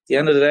 at the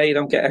end of the day, you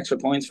don't get extra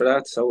points for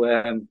that. So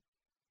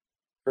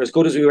for as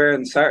good as we were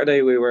on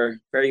Saturday, we were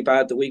very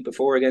bad the week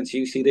before against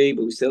UCD,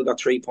 but we still got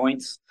 3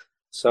 points.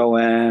 So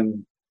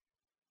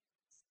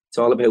it's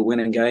all about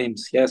winning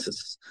games.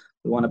 Yes,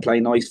 we want to play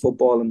nice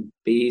football and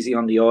be easy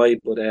on the eye,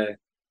 but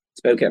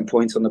it's about getting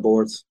points on the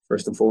boards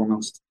first and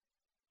foremost.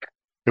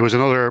 It was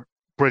another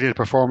brilliant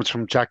performance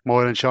from Jack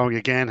Moylan, showing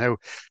again how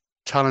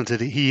talented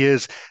he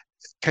is.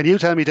 Can you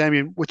tell me,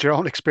 Damien, with your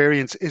own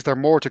experience, is there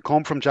more to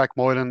come from Jack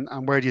Moylan,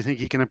 and where do you think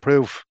he can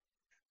improve?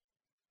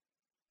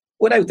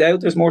 Without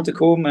doubt, there's more to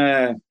come.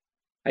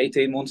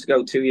 18 months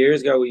ago, 2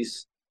 years ago,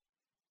 he's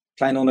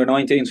playing under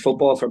 19s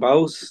football for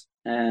Bows.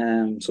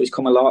 So he's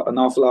come an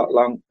awful lot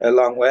a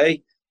long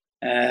way.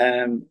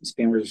 He's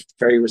been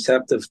very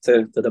receptive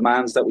to the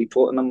demands that we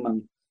put on him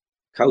and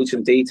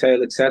coaching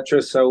detail,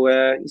 etc. So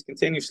he's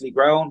continuously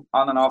grown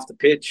on and off the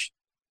pitch.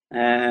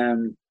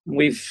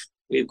 We've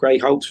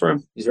great hopes for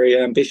him. He's a very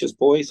ambitious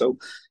boy. So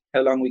how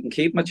long we can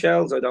keep him at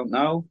Shells, I don't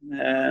know.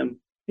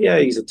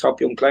 He's a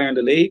top young player in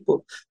the league, but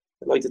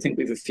I'd like to think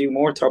we've a few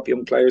more top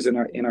young players in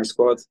our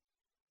squad.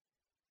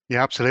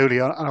 Yeah, absolutely.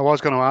 And I was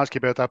going to ask you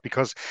about that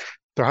because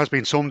there has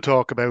been some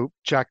talk about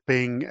Jack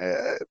being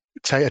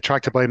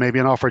attracted by maybe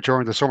an offer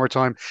during the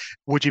summertime.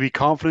 Would you be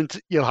confident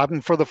you'll have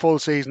him for the full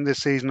season this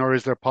season, or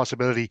is there a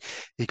possibility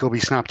he could be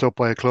snapped up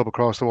by a club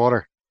across the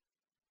water?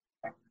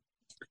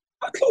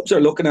 Clubs are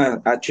looking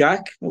at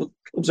Jack.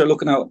 Clubs are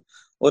looking at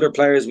other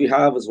players we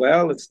have as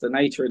well. It's the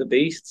nature of the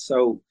beast.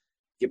 So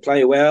if you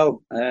play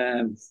well,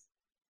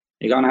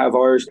 you're going to have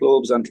Irish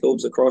clubs and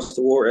clubs across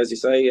the water, as you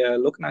say,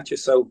 looking at you.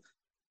 So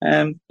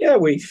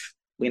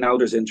we know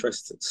there's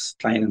interest. It's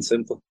plain and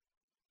simple.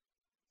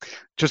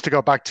 Just to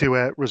go back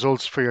to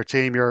results for your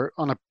team, you're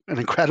on an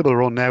incredible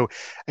run now.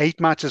 8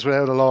 matches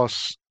without a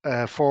loss,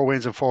 4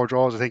 wins and 4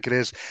 draws, I think it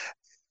is.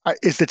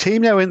 Is the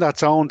team now in that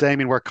zone,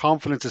 Damien, where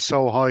confidence is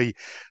so high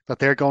that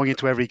they're going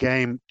into every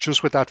game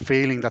just with that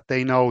feeling that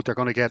they know they're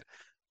going to get,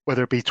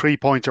 whether it be 3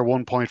 points or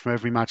 1 point from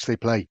every match they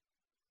play?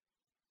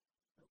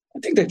 I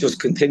think they've just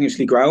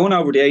continuously grown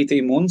over the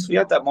 18 months. We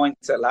had that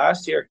mindset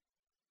last year.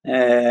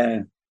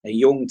 A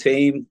young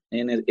team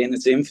in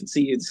its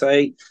infancy, you'd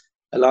say.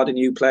 A lot of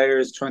new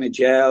players trying to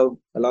gel,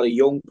 a lot of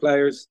young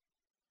players.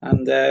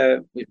 And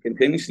we've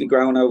continuously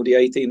grown over the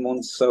 18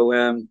 months. So,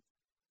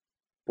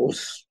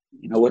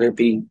 whether it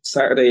be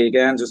Saturday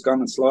again, just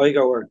gone in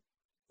Sligo, or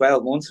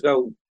 12 months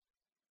ago,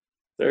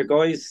 there are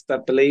guys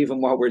that believe in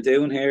what we're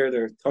doing here.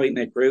 They're a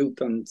tight-knit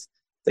group, and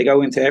they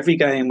go into every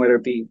game, whether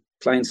it be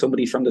playing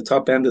somebody from the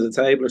top end of the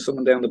table or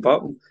someone down the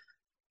bottom.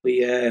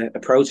 We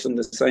approach them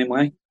the same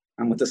way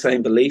and with the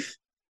same belief.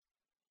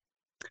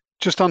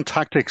 Just on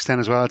tactics then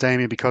as well,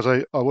 Damien, because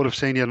I would have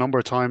seen you a number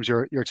of times,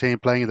 your team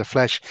playing in the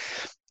flesh.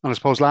 And I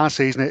suppose last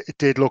season it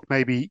did look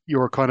maybe you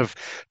were kind of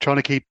trying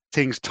to keep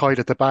things tight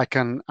at the back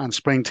and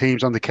spring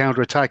teams on the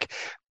counter-attack.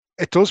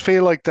 It does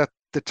feel like that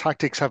the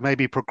tactics have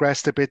maybe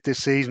progressed a bit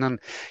this season, and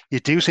you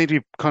do seem to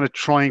be kind of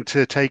trying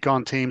to take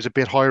on teams a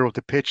bit higher up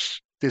the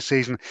pitch this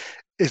season.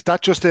 Is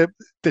that just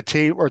the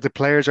team or the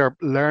players are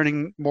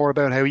learning more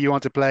about how you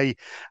want to play,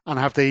 and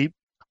have they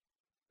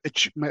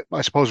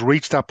I suppose,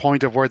 reach that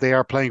point of where they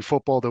are playing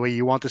football the way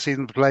you want to see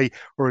them play,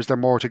 or is there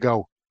more to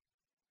go?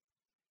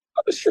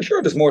 For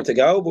sure, there's more to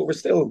go, but we're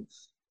still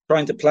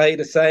trying to play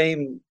the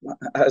same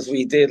as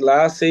we did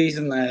last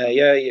season.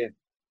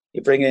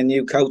 You bring in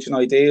new coaching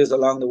ideas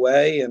along the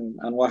way and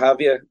what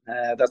have you.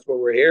 That's what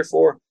we're here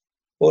for.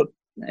 But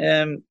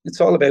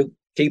it's all about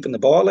keeping the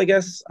ball, I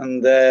guess.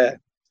 And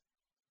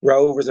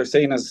Rovers are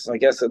seen as, I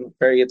guess, a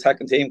very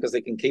attacking team because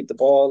they can keep the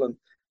ball and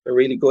they're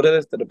really good at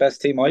it. They're the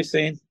best team I've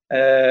seen.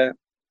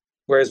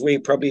 Whereas we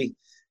probably,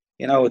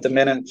 at the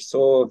minute,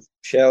 so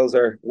Shells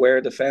are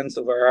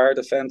defensive or are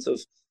defensive.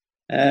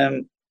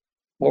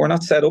 But we're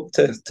not set up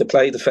to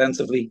play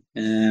defensively.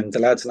 The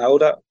lads know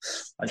that.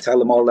 I tell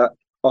them all that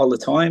all the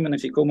time. And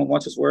if you come and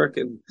watch us work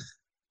in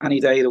any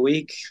day of the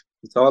week,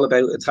 it's all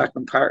about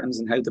attacking patterns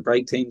and how to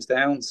break teams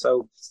down.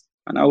 So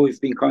I know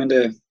we've been kind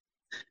of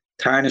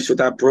tarnished with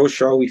that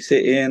brush, or we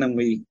sit in and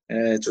we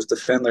just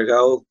defend our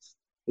goal.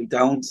 We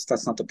don't.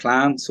 That's not the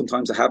plan.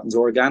 Sometimes it happens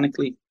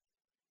organically.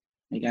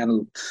 Again,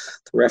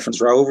 to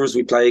reference Rovers,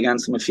 we play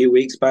against them a few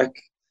weeks back.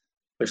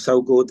 They're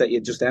so good that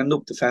you just end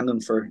up defending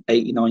for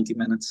 80, 90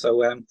 minutes.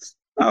 So,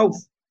 no,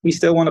 we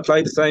still want to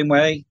play the same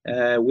way.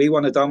 We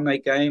want to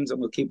dominate games and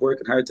we'll keep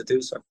working hard to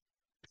do so.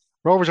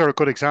 Rovers are a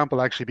good example,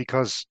 actually,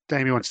 because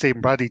Damien, when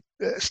Stephen Bradley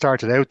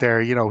started out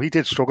there, he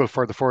did struggle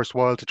for the first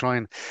while to try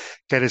and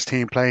get his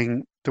team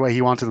playing the way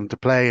he wanted them to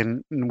play.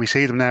 And we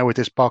see them now with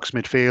this box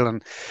midfield,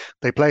 and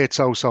they play it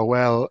so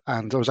well.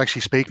 And I was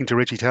actually speaking to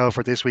Richie Towell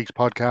for this week's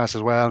podcast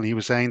as well, and he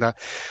was saying that,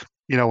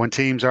 when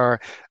teams are,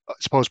 I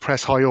suppose,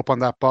 press high up on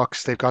that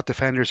box, they've got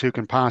defenders who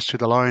can pass through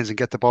the lines and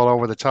get the ball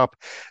over the top.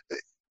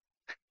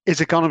 Is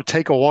it going to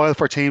take a while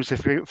for teams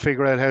to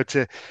figure out how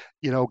to,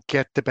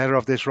 get the better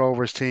of this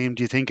Rovers team?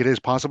 Do you think it is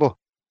possible?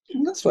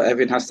 That's what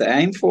everyone has to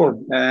aim for.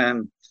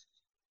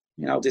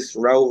 This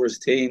Rovers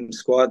team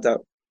squad that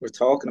we're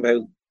talking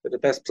about, they're the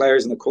best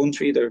players in the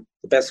country. They're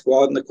the best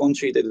squad in the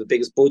country. They're the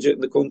biggest budget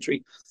in the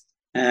country.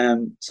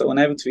 So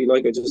inevitably,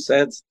 like I just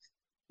said,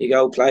 you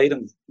go play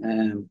them.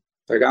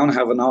 They're going to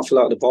have an awful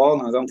lot of the ball,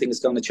 and I don't think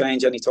it's going to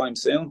change anytime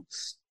soon.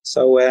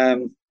 So,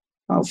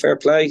 fair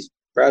play.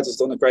 Brad's has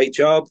done a great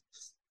job.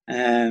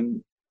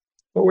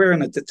 But we're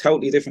in a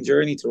totally different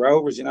journey to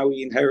Rovers.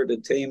 We inherited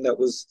a team that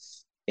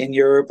was in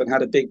Europe and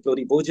had a big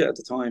bloody budget at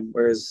the time,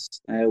 whereas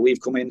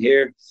we've come in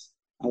here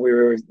and we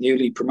were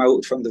newly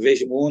promoted from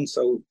Division 1.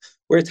 So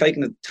we're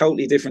taking a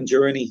totally different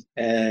journey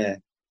to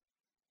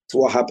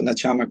what happened at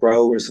Shamrock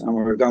Rovers, and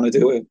we're going to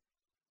do it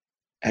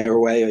our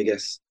way, I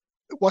guess.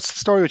 What's the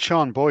story with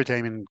Sean Boyd,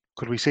 Damien?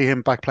 Could we see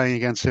him back playing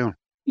again soon?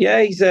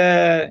 Yeah,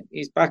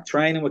 he's back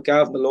training with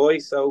Gav Malloy,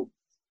 so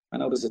I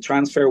know there's a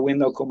transfer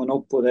window coming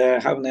up, but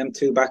having them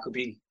two back would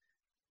be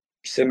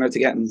similar to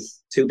getting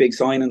two big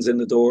signings in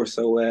the door.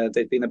 So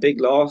they've been a big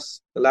loss.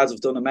 The lads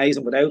have done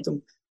amazing without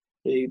them.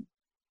 It'd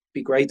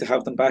be great to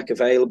have them back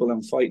available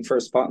and fighting for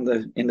a spot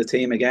in the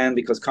team again,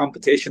 because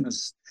competition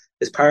is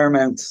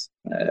paramount.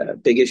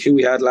 Big issue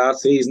we had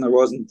last season, there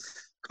wasn't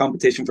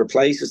competition for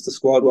places. The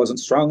squad wasn't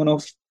strong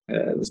enough.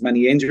 There was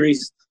many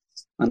injuries,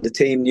 and the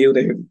team knew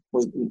they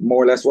was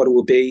more or less what it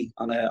would be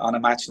on a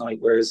match night.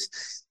 Whereas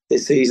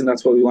this season,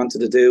 that's what we wanted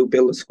to do: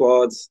 build the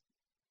squads.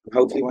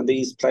 Hopefully, when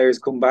these players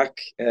come back,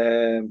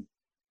 it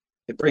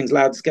brings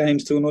lads'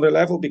 games to another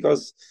level,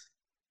 because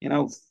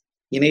you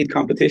need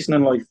competition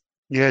in life.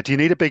 Yeah, do you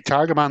need a big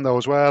target man though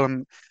as well?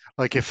 And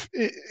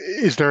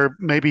is there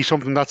maybe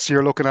something that's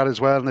you're looking at as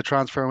well in the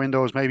transfer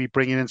windows, maybe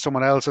bringing in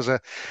someone else as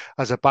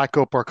a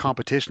backup or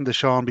competition to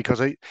Sean?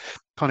 Because I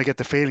kind of get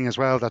the feeling as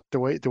well that the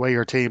way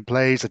your team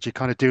plays, that you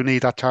kind of do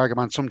need that target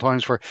man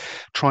sometimes for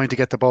trying to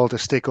get the ball to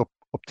stick up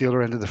the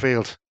other end of the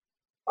field.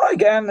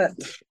 Again,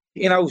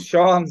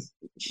 Sean,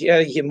 yeah,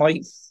 you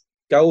might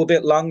go a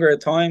bit longer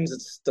at times.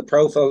 It's the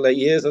profile that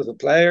he is as a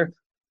player.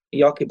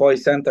 He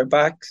occupies centre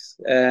backs.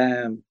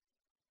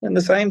 At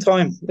the same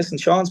time, listen,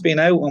 Sean's been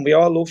out and we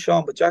all love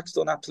Sean, but Jack's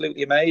done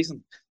absolutely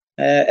amazing.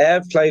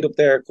 Ev played up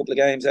there a couple of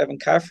games. Evan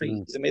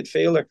Caffrey, he's a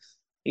midfielder.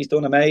 He's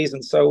done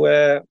amazing.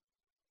 So,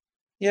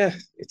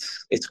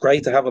 it's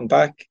great to have him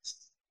back.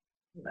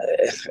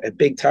 A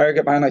big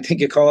target man, I think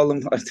you call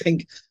him. I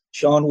think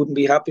Sean wouldn't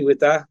be happy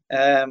with that.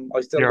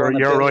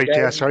 You're right.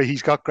 Yeah, sorry,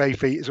 he's got great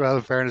feet as well,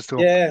 in fairness to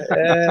him.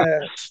 Yeah.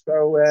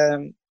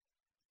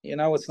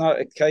 It's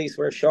not a case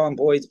where Sean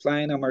Boyd's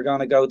playing and we're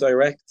going to go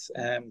direct.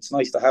 It's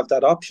nice to have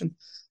that option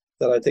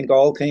that I think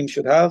all teams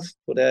should have.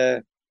 But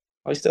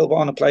I still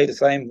want to play the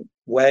same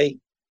way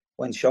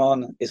when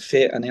Sean is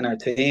fit and in our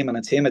team, and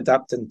it's him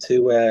adapting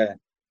to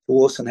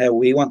us and how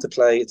we want to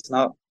play. It's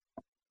not,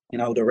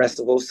 the rest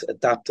of us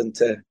adapting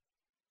to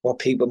what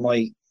people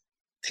might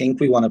think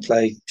we want to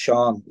play.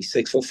 Sean, he's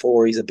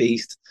 6'4", he's a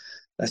beast.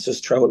 Let's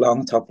just throw it long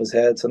on top of his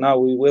head. So no,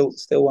 we will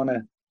still want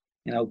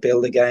to,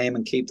 build a game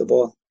and keep the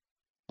ball.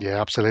 Yeah,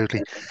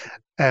 absolutely.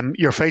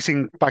 You're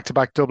facing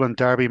back-to-back Dublin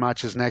derby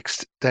matches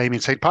next,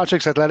 Damien. St.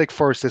 Patrick's Athletic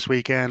first this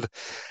weekend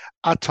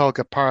at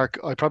Talcott Park.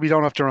 I probably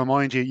don't have to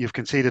remind you, you've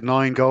conceded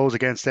 9 goals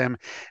against them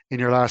in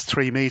your last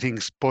 3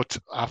 meetings, but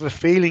I have a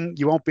feeling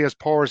you won't be as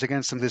porous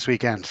against them this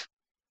weekend.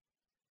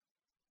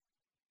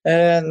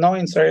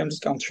 Nine, sorry, I'm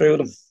just going through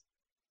them.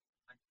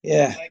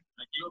 Yeah.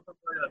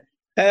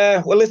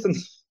 Well, listen,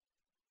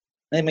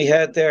 in my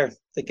head there,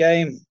 the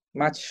game,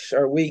 match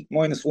or week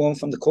 -1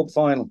 from the cup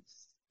final.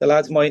 The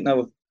lads might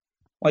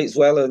as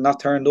well have not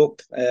turned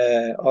up.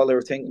 All they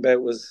were thinking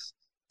about was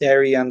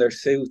Derry and their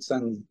suits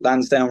and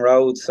Lansdowne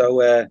Road.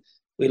 So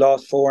we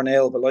lost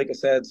 4-0. But like I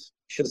said,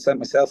 should have sent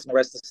myself and the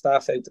rest of the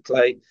staff out to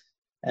play.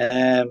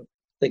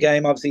 The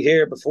game obviously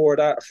here before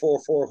that, a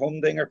 4-4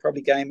 humdinger,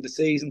 probably game of the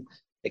season.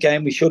 A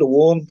game we should have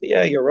won. But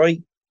yeah, you're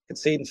right.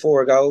 Conceding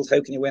 4 goals,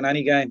 how can you win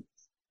any game?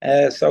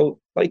 So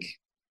like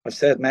I've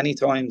said many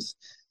times,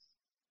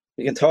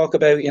 we can talk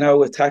about,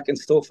 attacking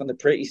stuff and the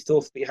pretty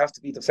stuff, but you have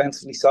to be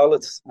defensively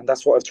solid. And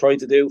that's what I've tried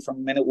to do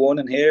from minute one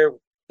in here,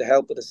 with the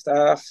help of the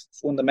staff.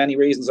 It's one of the many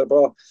reasons I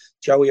brought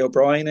Joey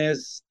O'Brien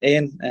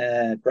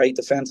in. Great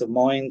defensive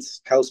mind,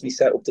 helps me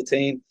set up the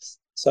team.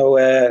 So,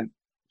 of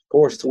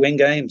course, to win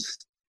games,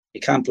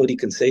 you can't bloody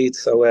concede.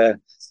 So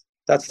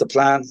that's the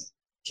plan.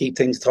 Keep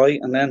things tight.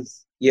 And then,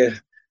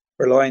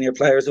 rely on your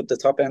players up the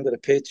top end of the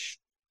pitch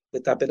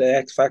with that bit of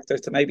X factor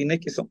to maybe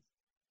nick you something.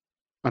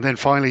 And then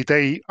finally,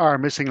 they are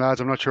missing lads.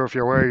 I'm not sure if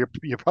you're aware,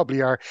 you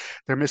probably are.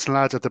 They're missing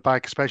lads at the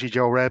back, especially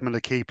Joe Redmond,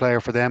 a key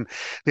player for them.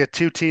 They had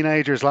 2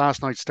 teenagers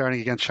last night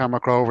starting against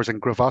Shamrock Rovers, and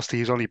Gravosti,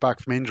 who's only back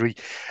from injury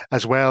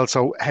as well.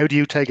 So how do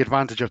you take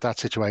advantage of that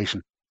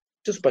situation?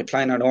 Just by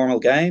playing our normal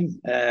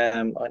game.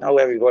 I know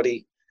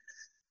everybody,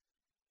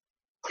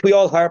 we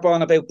all harp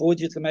on about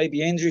budgets and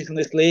maybe injuries in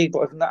this league, but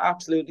I've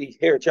absolutely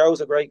here.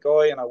 Joe's a great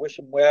guy, and I wish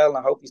him well, and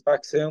I hope he's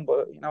back soon.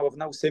 But I've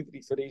no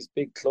sympathy for these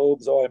big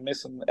clubs. Oh, I'm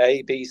missing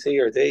A, B, C,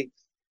 or D.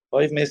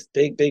 I've missed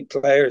big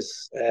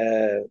players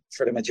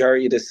for the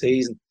majority of this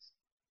season,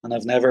 and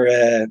I've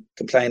never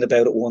complained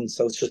about it once.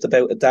 So it's just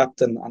about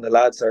adapting, and the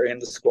lads that are in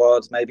the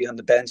squads, maybe on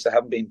the bench that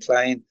haven't been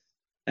playing,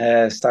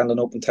 standing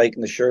up and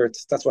taking the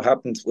shirts. That's what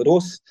happened with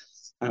us,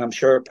 and I'm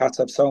sure Pats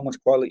have so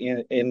much quality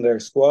in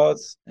their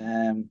squads.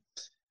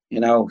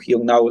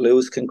 Young Noah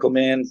Lewis can come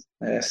in.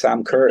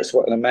 Sam Curtis,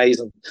 what an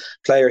amazing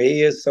player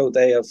he is. So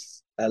they have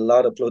a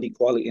lot of bloody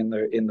quality in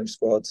their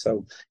squad.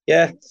 So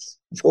yeah,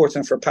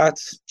 unfortunate for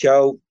Pats.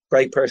 Joe,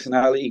 great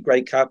personality,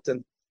 great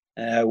captain.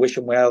 Wish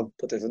him well,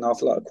 but there's an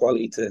awful lot of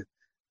quality to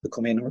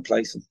come in and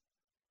replace him.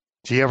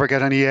 Do you ever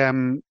get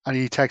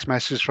any text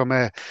messages from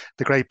the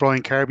great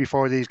Brian Kerr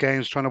before these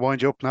games trying to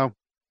wind you up now?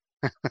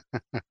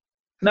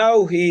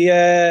 No, he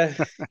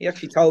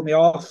actually told me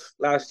off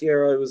last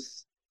year. I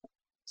was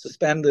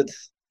suspended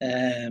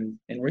in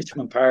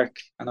Richmond Park,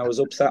 and I was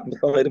up sat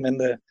beside him in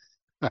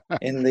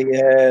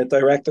the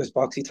director's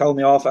box. He told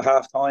me off at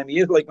half time. He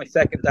is like my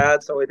second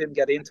dad, so I didn't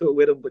get into it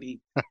with him, but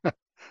he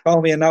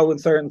told me a no in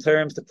certain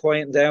terms to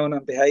quiet down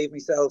and behave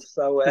myself.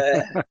 So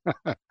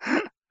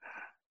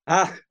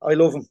I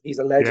love him. He's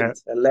a legend,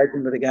 a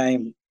legend of the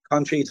game.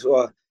 Contrary to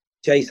what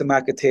Jason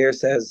McAteer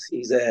says,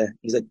 he's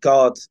a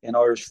god in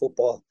Irish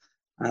football,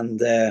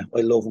 and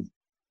I love him.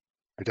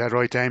 You're dead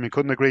right, Damien.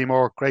 Couldn't agree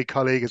more. Great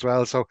colleague as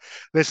well. So,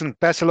 listen,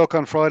 best of luck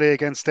on Friday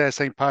against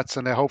St. Pat's,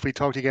 and hopefully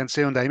talk to you again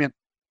soon, Damien.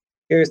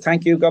 Cheers.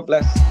 Thank you. God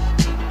bless.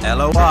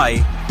 LOI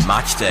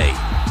Matchday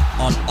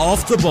on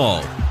Off the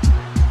Ball.